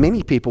out. And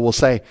many people will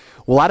say,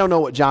 well, I don't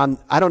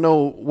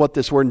know what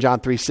this word in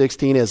John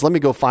 3:16 is. Let me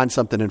go find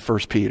something in 1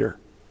 Peter.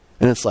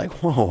 And it's like,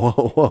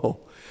 whoa.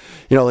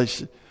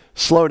 Let's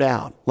slow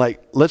down.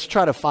 Like, let's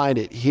try to find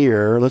it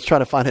here. Let's try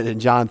to find it in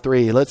John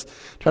 3. Let's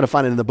try to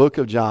find it in the book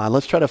of John.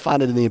 Let's try to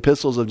find it in the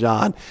epistles of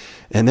John.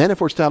 And then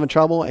if we're still having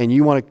trouble and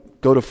you want to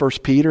go to 1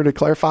 Peter to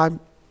clarify, all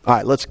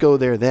right, let's go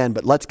there then.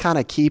 But let's kind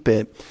of keep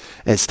it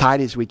as tight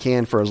as we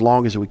can for as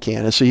long as we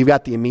can. And so you've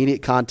got the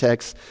immediate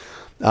context.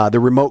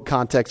 The remote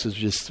context is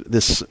just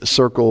this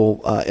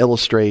circle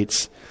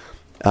illustrates,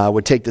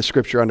 would take the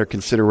scripture under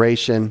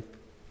consideration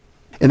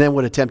and then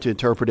would attempt to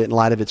interpret it in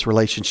light of its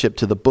relationship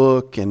to the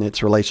book and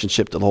its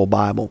relationship to the whole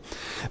Bible.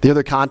 The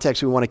other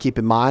context we want to keep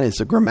in mind is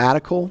the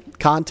grammatical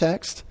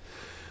context.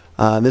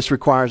 This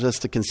requires us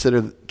to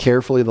consider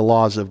carefully the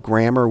laws of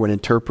grammar when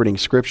interpreting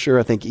scripture.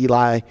 I think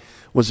Eli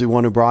was the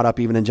one who brought up,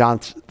 even in John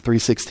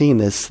 3:16,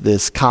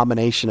 this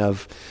combination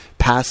of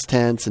past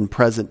tense and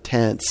present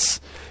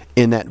tense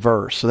in that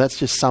verse. So that's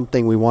just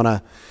something we want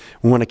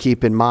to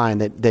keep in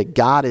mind, that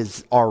God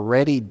has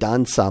already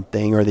done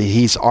something, or that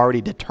he's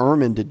already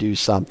determined to do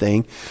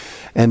something,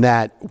 and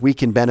that we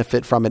can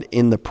benefit from it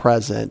in the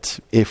present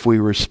if we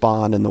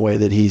respond in the way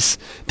that he's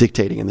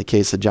dictating. In the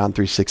case of John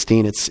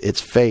 3:16,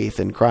 it's faith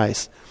in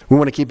Christ. We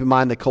want to keep in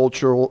mind the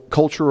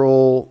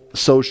cultural,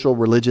 social,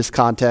 religious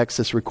context.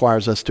 This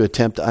requires us to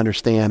attempt to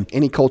understand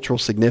any cultural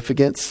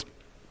significance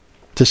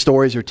to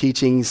stories or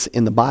teachings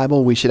in the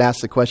Bible. We should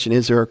ask the question,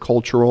 is there a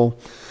cultural,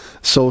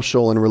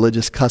 social, and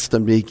religious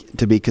custom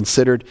to be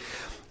considered?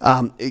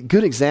 A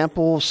good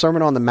example,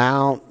 Sermon on the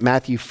Mount,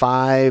 Matthew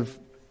 5,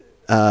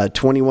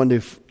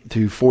 21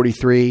 to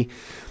 43.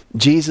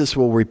 Jesus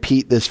will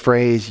repeat this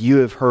phrase, you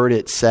have heard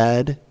it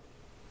said,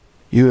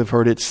 you have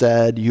heard it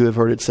said, you have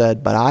heard it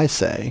said, but I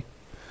say.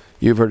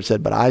 You have heard it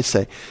said, but I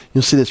say.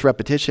 You'll see this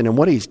repetition, and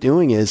what he's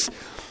doing is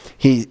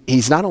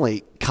he's not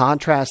only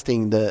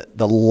contrasting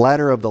the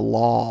letter of the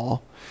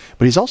law,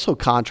 but he's also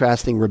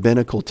contrasting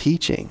rabbinical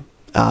teaching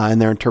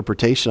and their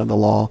interpretation of the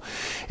law.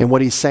 And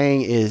what he's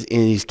saying is,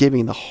 and he's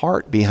giving the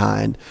heart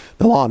behind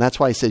the law. And that's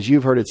why he says,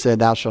 you've heard it said,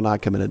 thou shalt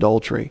not commit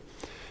adultery.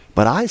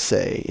 But I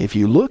say, if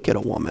you look at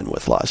a woman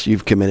with lust,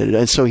 you've committed it.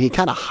 And so he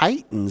kind of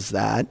heightens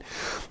that,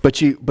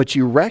 but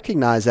you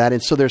recognize that.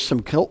 And so there's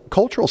some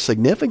cultural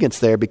significance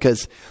there,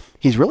 because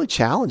he's really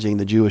challenging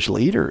the Jewish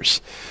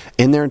leaders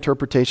in their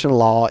interpretation of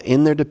law,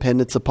 in their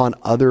dependence upon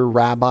other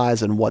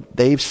rabbis and what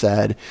they've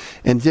said.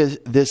 And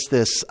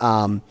this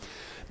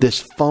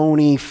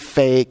phony,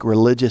 fake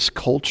religious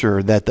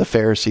culture that the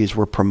Pharisees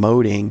were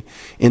promoting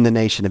in the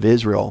nation of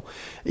Israel,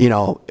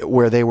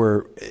 where they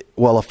were,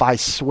 well, if I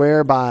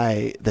swear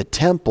by the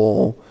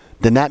temple,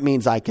 then that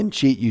means I can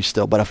cheat you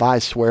still. But if I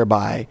swear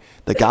by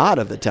the God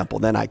of the temple,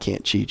 then I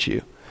can't cheat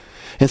you.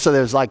 And so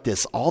there's like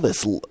all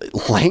this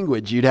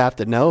language you'd have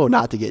to know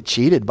not to get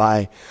cheated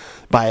by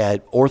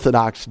an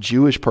Orthodox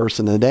Jewish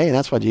person in the day. And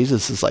that's why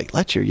Jesus is like,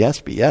 let your yes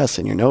be yes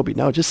and your no be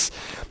no. Just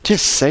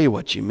say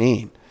what you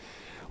mean.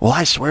 Well,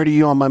 I swear to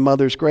you on my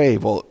mother's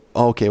grave. Well,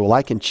 okay, well,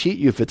 I can cheat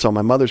you if it's on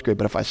my mother's grave,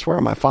 but if I swear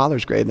on my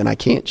father's grave, then I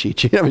can't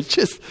cheat you. It's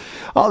just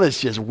all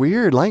this just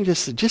weird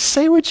language. Just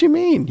say what you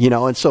mean,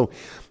 And so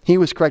he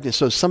was correcting.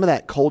 So some of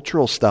that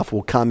cultural stuff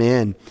will come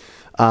in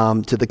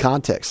to the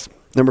context.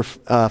 Number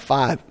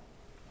 5.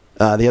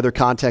 The other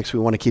context we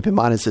want to keep in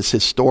mind is this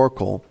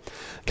historical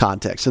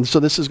context. And so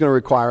this is going to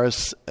require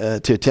us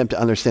to attempt to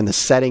understand the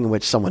setting in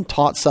which someone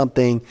taught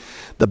something,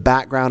 the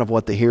background of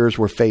what the hearers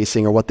were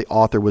facing or what the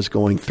author was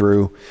going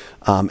through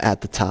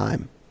at the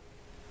time.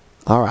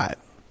 All right.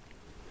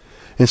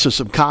 And so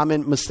some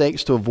common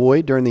mistakes to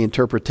avoid during the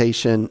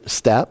interpretation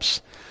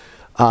steps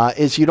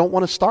is you don't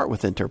want to start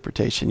with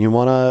interpretation. You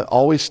want to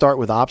always start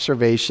with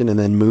observation and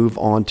then move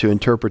on to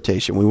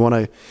interpretation. We want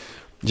to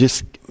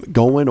just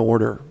go in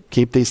order.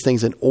 Keep these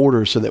things in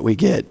order so that we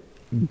get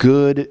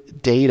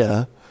good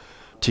data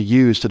to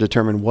use to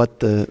determine what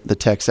the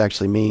text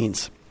actually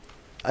means.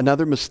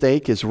 Another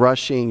mistake is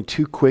rushing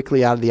too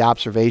quickly out of the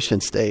observation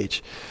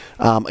stage.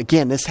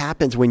 Again, this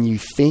happens when you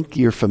think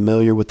you're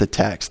familiar with the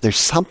text. There's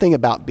something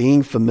about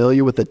being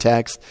familiar with the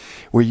text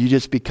where you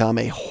just become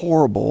a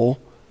horrible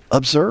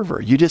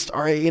observer. You just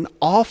are an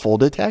awful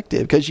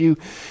detective because you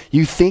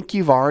think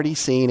you've already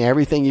seen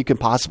everything you can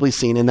possibly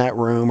see in that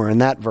room or in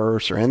that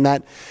verse or in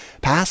that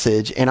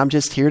passage. And I'm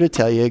just here to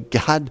tell you,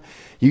 God,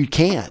 you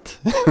can't.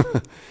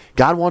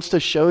 God wants to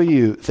show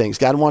you things.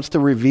 God wants to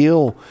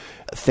reveal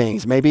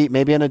things,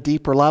 maybe on a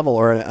deeper level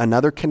or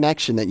another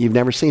connection that you've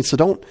never seen.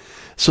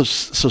 So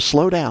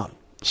slow down.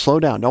 Slow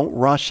down. Don't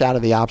rush out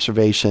of the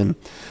observation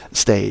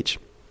stage.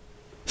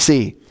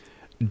 C,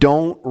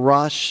 don't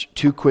rush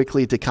too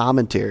quickly to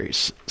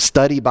commentaries.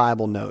 Study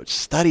Bible notes.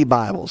 Study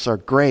Bibles are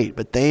great,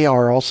 but they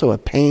are also a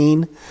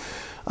pain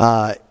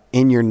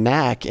in your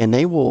neck, and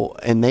they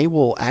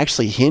will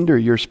actually hinder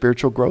your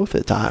spiritual growth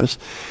at times,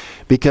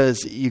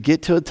 because you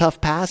get to a tough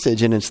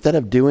passage, and instead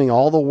of doing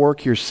all the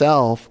work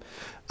yourself,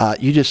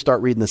 you just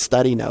start reading the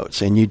study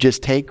notes, and you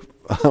just take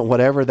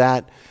whatever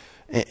that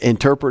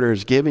interpreter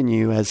is giving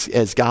you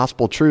as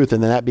gospel truth,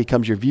 and then that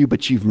becomes your view,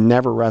 but you've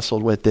never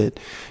wrestled with it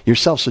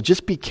yourself. So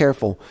just be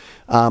careful.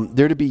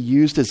 They're to be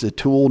used as a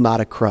tool,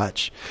 not a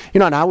crutch.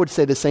 And I would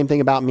say the same thing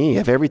about me.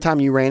 If every time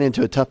you ran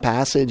into a tough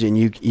passage and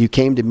you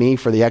came to me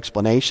for the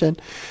explanation,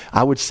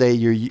 I would say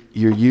you're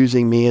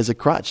using me as a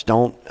crutch.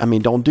 Don't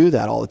do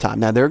that all the time.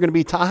 Now, there are going to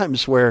be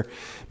times where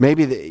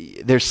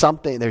maybe there's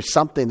something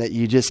that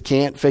you just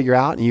can't figure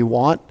out, and you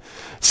want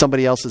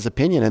somebody else's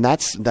opinion, and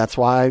that's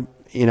why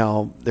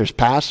there's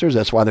pastors,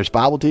 that's why there's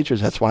Bible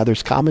teachers, that's why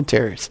there's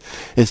commentaries,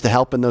 is to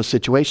help in those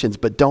situations.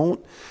 But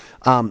don't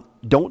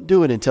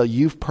do it until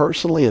you've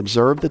personally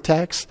observed the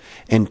text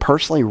and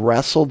personally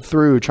wrestled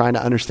through trying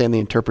to understand the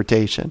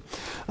interpretation.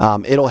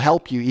 It'll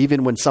help you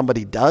even when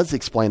somebody does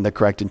explain the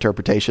correct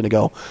interpretation to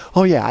go,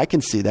 oh yeah, I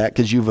can see that,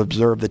 because you've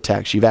observed the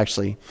text. You've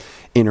actually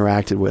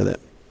interacted with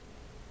it.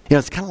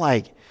 It's kind of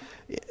like,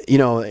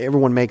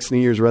 everyone makes New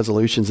Year's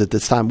resolutions at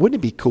this time. Wouldn't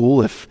it be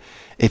cool if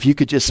you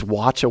could just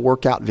watch a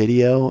workout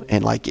video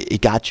and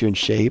it got you in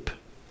shape?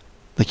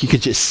 Like you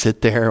could just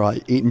sit there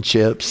eating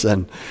chips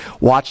and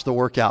watch the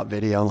workout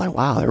video and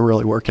wow, they're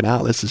really working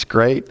out. This is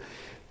great.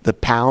 The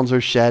pounds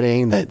are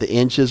shedding, the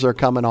inches are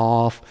coming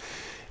off.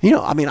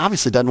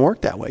 Obviously it doesn't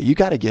work that way. You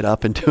got to get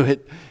up and do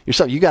it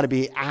yourself. You got to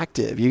be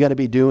active. You got to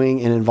be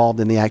doing and involved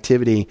in the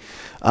activity.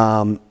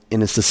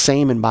 And it's the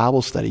same in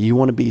Bible study. You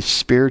want to be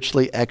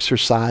spiritually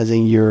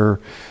exercising your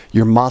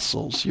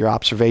muscles, your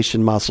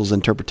observation muscles,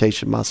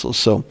 interpretation muscles.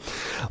 So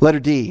letter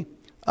D,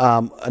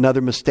 another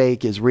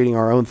mistake is reading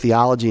our own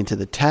theology into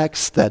the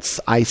text.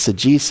 That's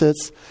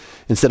eisegesis,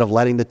 instead of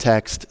letting the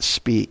text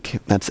speak.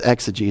 That's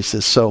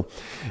exegesis. So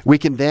we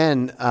can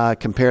then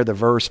compare the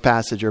verse,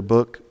 passage, or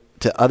book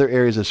to other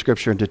areas of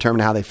Scripture and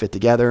determine how they fit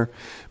together.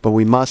 But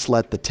we must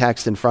let the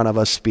text in front of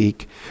us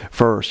speak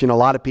first. A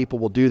lot of people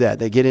will do that.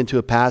 They get into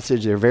a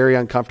passage, they're very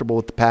uncomfortable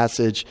with the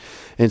passage,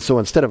 and so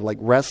instead of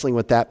wrestling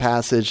with that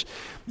passage,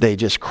 they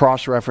just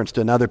cross-reference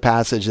to another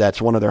passage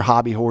that's one of their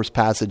hobby horse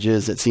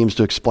passages that seems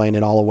to explain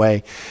it all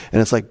away.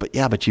 And it's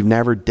but you've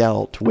never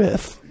dealt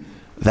with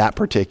that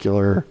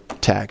particular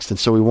text. And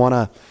so we want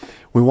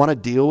to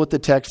deal with the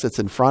text that's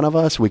in front of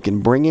us. We can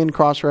bring in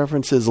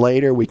cross-references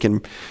later. We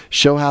can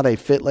show how they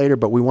fit later,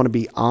 but we want to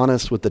be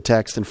honest with the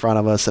text in front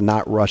of us and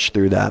not rush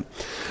through that.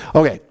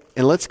 Okay,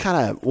 and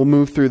we'll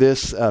move through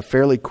this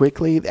fairly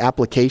quickly. The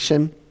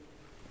application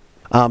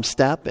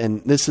step,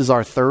 and this is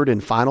our third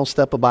and final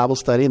step of Bible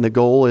study, and the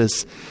goal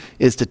is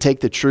to take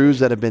the truths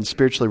that have been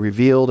spiritually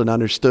revealed and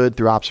understood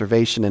through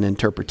observation and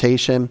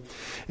interpretation,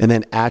 and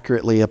then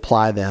accurately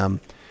apply them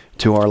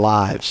to our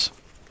lives.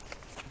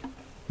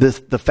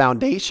 The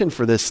foundation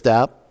for this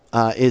step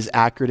is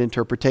accurate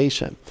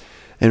interpretation.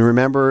 And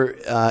remember,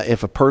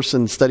 if a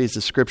person studies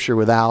the Scripture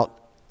without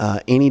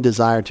any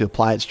desire to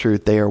apply its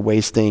truth, they are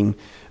wasting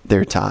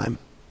their time.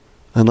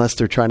 Unless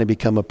they're trying to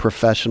become a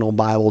professional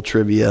Bible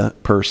trivia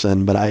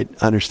person, but I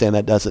understand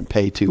that doesn't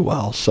pay too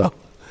well. So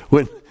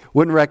wouldn't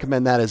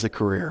recommend that as a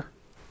career.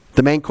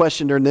 The main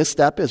question during this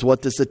step is,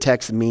 what does the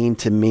text mean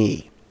to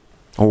me?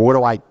 Or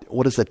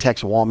what does the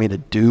text want me to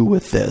do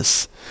with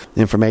this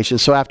information?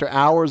 So after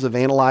hours of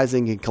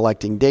analyzing and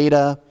collecting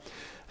data,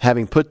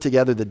 having put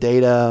together the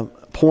data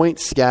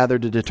points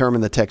gathered to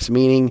determine the text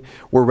meaning,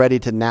 we're ready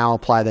to now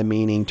apply the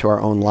meaning to our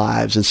own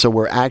lives. And so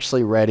we're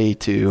actually ready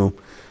to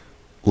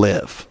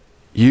live,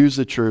 use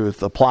the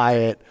truth, apply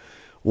it,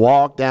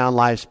 walk down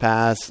life's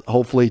path,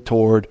 hopefully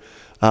toward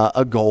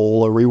a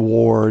goal, a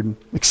reward,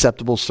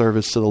 acceptable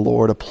service to the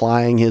Lord,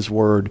 applying His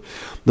Word,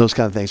 those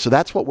kind of things. So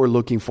that's what we're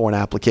looking for in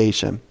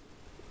application.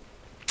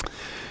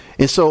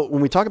 And so when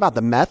we talk about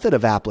the method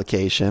of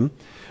application,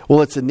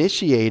 well, it's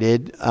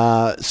initiated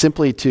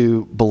simply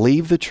to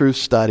believe the truth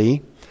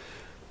studied,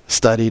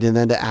 and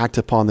then to act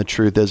upon the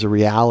truth as a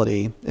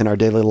reality in our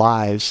daily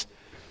lives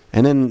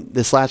And then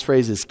this last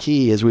phrase is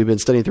key as we've been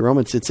studying through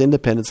Romans. It's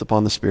independence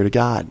upon the Spirit of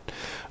God.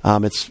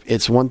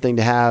 It's one thing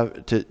to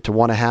have to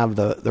want to have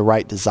the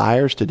right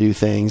desires to do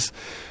things,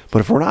 but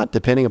if we're not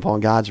depending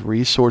upon God's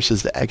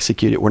resources to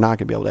execute it, we're not going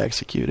to be able to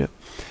execute it.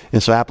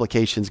 And so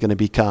application is going to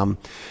become,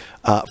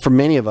 for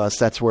many of us,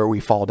 that's where we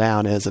fall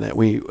down, isn't it?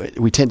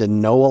 We tend to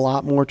know a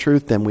lot more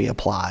truth than we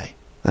apply.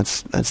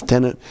 That's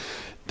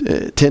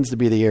tends to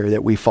be the area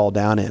that we fall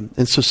down in.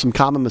 And so some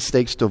common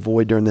mistakes to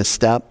avoid during this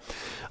step.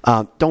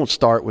 Don't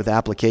start with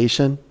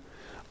application.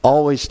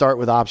 Always start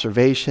with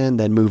observation,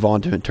 then move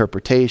on to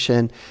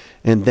interpretation,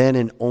 and then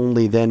and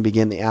only then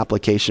begin the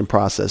application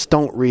process.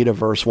 Don't read a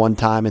verse one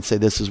time and say,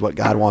 this is what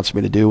God wants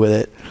me to do with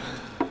it.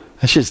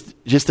 That's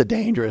just a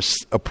dangerous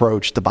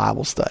approach to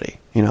Bible study.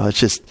 It's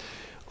just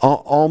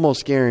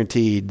almost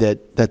guaranteed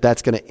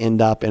that's going to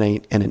end up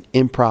in an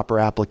improper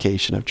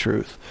application of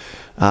truth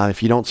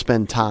if you don't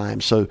spend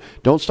time. So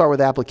don't start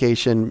with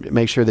application.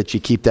 Make sure that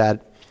you keep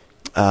that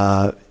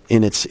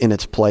in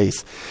its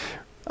place.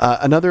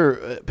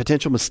 Another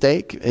potential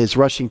mistake is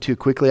rushing too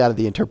quickly out of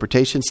the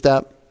interpretation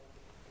step.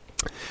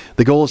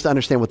 The goal is to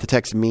understand what the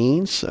text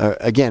means.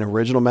 Again,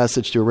 original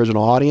message to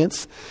original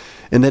audience,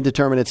 and then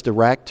determine its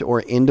direct or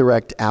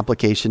indirect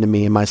application to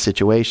me and my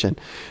situation.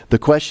 The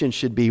question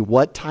should be,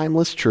 what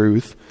timeless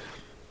truth,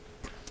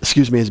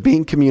 is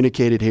being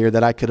communicated here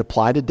that I could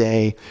apply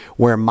today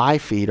where my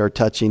feet are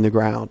touching the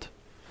ground?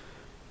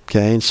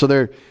 Okay, and so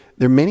there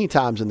are many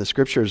times in the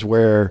scriptures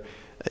where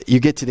you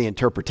get to the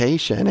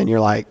interpretation and you're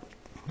like,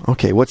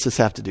 okay, what's this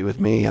have to do with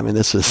me? I mean,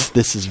 this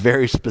is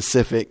very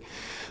specific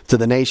to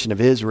the nation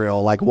of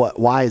Israel. Like,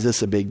 why is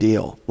this a big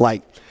deal?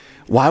 Like,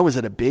 why was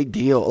it a big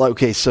deal?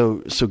 Okay,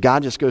 so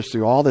God just goes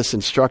through all this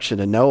instruction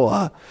to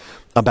Noah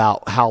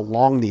about how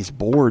long these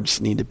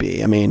boards need to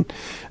be. I mean,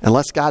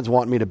 unless God's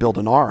wanting me to build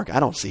an ark, I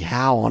don't see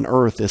how on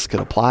earth this could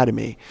apply to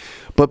me.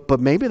 But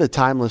maybe the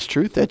timeless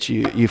truth that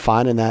you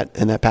find in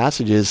that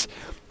passage is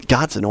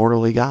God's an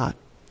orderly God.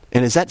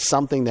 And is that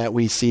something that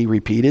we see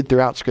repeated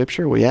throughout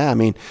Scripture? Well, yeah. I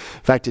mean,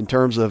 in fact, in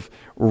terms of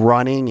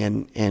running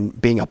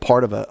and being a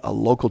part of a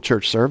local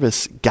church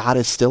service, God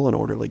is still an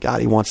orderly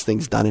God. He wants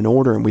things done in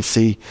order. And we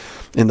see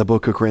in the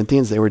book of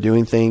Corinthians, they were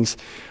doing things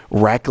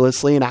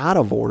recklessly and out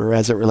of order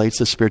as it relates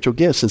to spiritual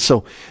gifts. And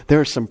so there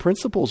are some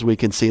principles we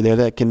can see there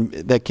that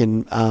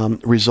can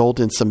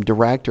result in some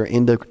direct or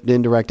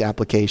indirect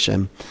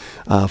application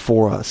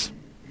for us.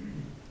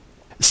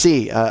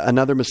 C,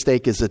 another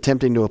mistake is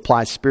attempting to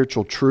apply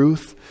spiritual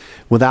truth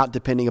without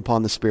depending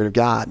upon the Spirit of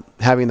God.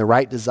 Having the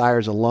right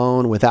desires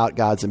alone without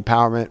God's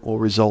empowerment will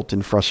result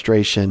in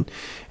frustration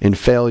and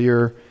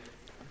failure,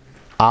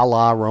 a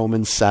la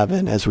Romans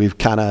 7, as we've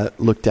kind of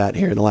looked at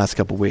here in the last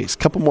couple of weeks. A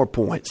couple more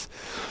points.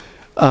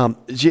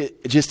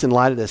 Just in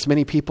light of this,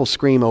 many people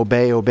scream,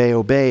 obey, obey,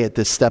 obey at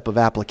this step of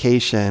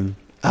application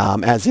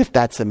as if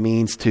that's a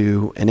means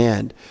to an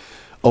end.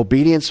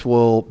 Obedience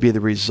will be the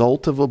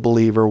result of a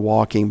believer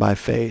walking by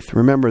faith.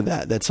 Remember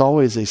that. That's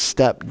always a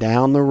step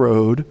down the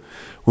road.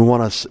 We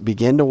want to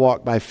begin to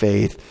walk by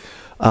faith.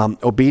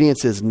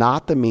 Obedience is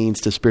not the means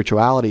to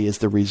spirituality, it's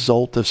the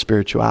result of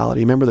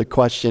spirituality. Remember the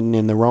question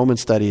in the Roman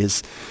study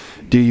is,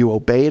 do you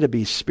obey to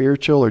be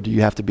spiritual or do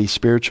you have to be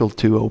spiritual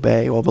to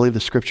obey? Well, I believe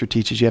the scripture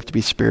teaches you have to be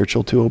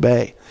spiritual to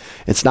obey.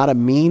 It's not a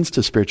means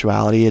to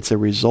spirituality, it's a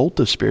result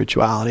of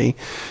spirituality.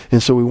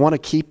 And so we want to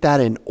keep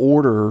that in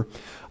order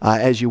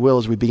as you will,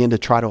 as we begin to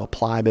try to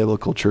apply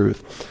biblical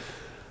truth.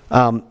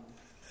 Kind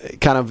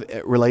of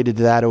related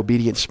to that,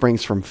 obedience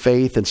springs from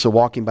faith. And so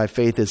walking by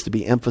faith is to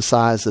be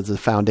emphasized as the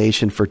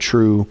foundation for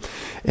true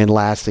and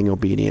lasting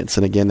obedience.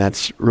 And again,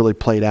 that's really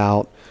played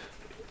out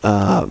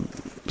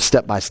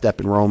step by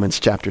step in Romans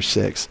chapter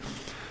 6.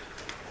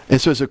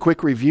 And so as a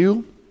quick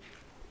review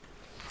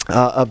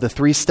of the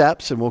 3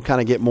 steps, and we'll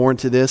kind of get more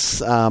into this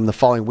the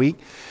following week.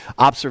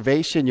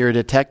 Observation, you're a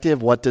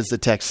detective. What does the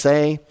text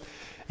say?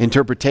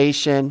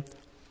 Interpretation,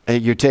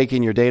 you're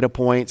taking your data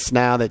points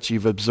now that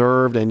you've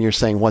observed and you're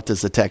saying, what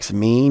does the text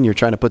mean? You're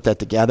trying to put that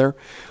together.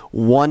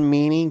 One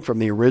meaning from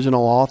the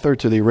original author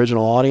to the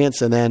original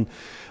audience. And then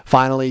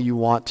finally, you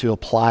want to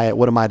apply it.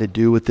 What am I to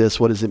do with this?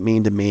 What does it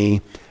mean to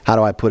me? How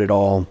do I put it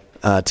all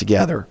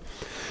together?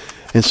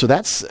 And so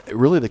that's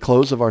really the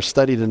close of our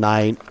study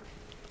tonight.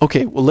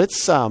 Okay, well,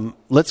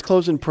 let's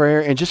close in prayer.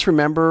 And just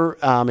remember,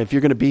 if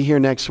you're going to be here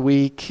next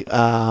week,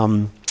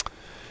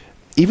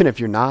 even if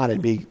you're not,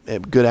 it'd be a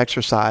good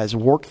exercise.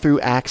 Work through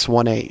Acts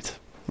 1:8.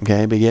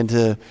 Okay, begin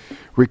to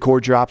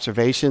record your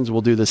observations.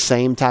 We'll do the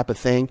same type of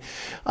thing.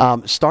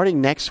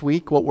 Starting next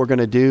week, what we're going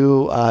to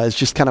do is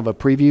just kind of a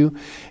preview.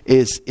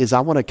 Is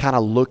I want to kind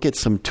of look at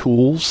some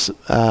tools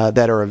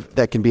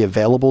that can be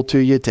available to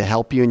you to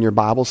help you in your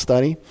Bible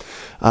study.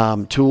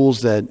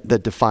 Tools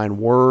that define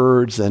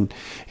words and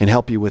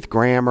help you with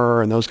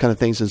grammar and those kind of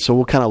things. And so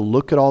we'll kind of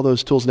look at all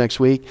those tools next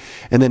week.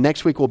 And then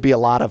next week will be a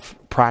lot of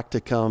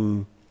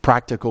practical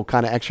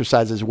kind of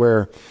exercises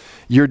where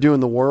you're doing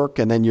the work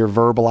and then you're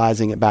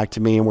verbalizing it back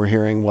to me and we're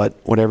hearing what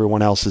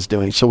everyone else is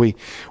doing. So we're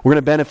going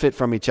to benefit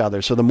from each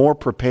other. So the more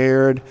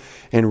prepared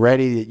and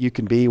ready that you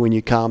can be when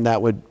you come,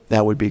 that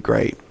would be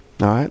great.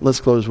 All right, let's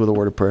close with a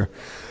word of prayer.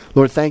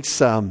 Lord, thanks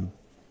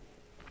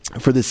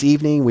for this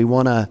evening. We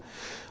want to,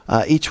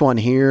 each one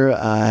here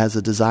has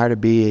a desire to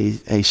be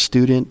a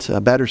student,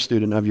 a better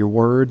student of your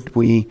word.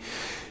 We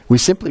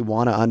simply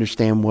want to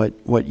understand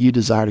what you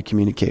desire to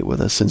communicate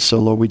with us. And so,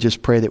 Lord, we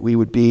just pray that we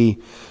would be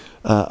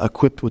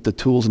equipped with the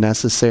tools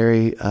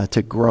necessary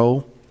to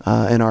grow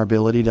in our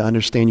ability to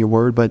understand your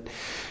word. But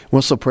we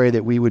also pray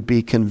that we would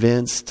be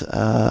convinced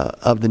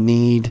of the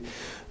need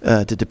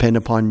to depend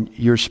upon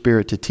your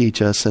Spirit to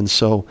teach us. And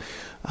so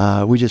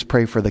we just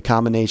pray for the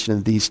combination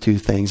of these two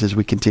things as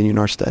we continue in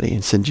our study.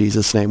 It's in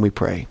Jesus' name we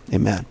pray.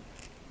 Amen.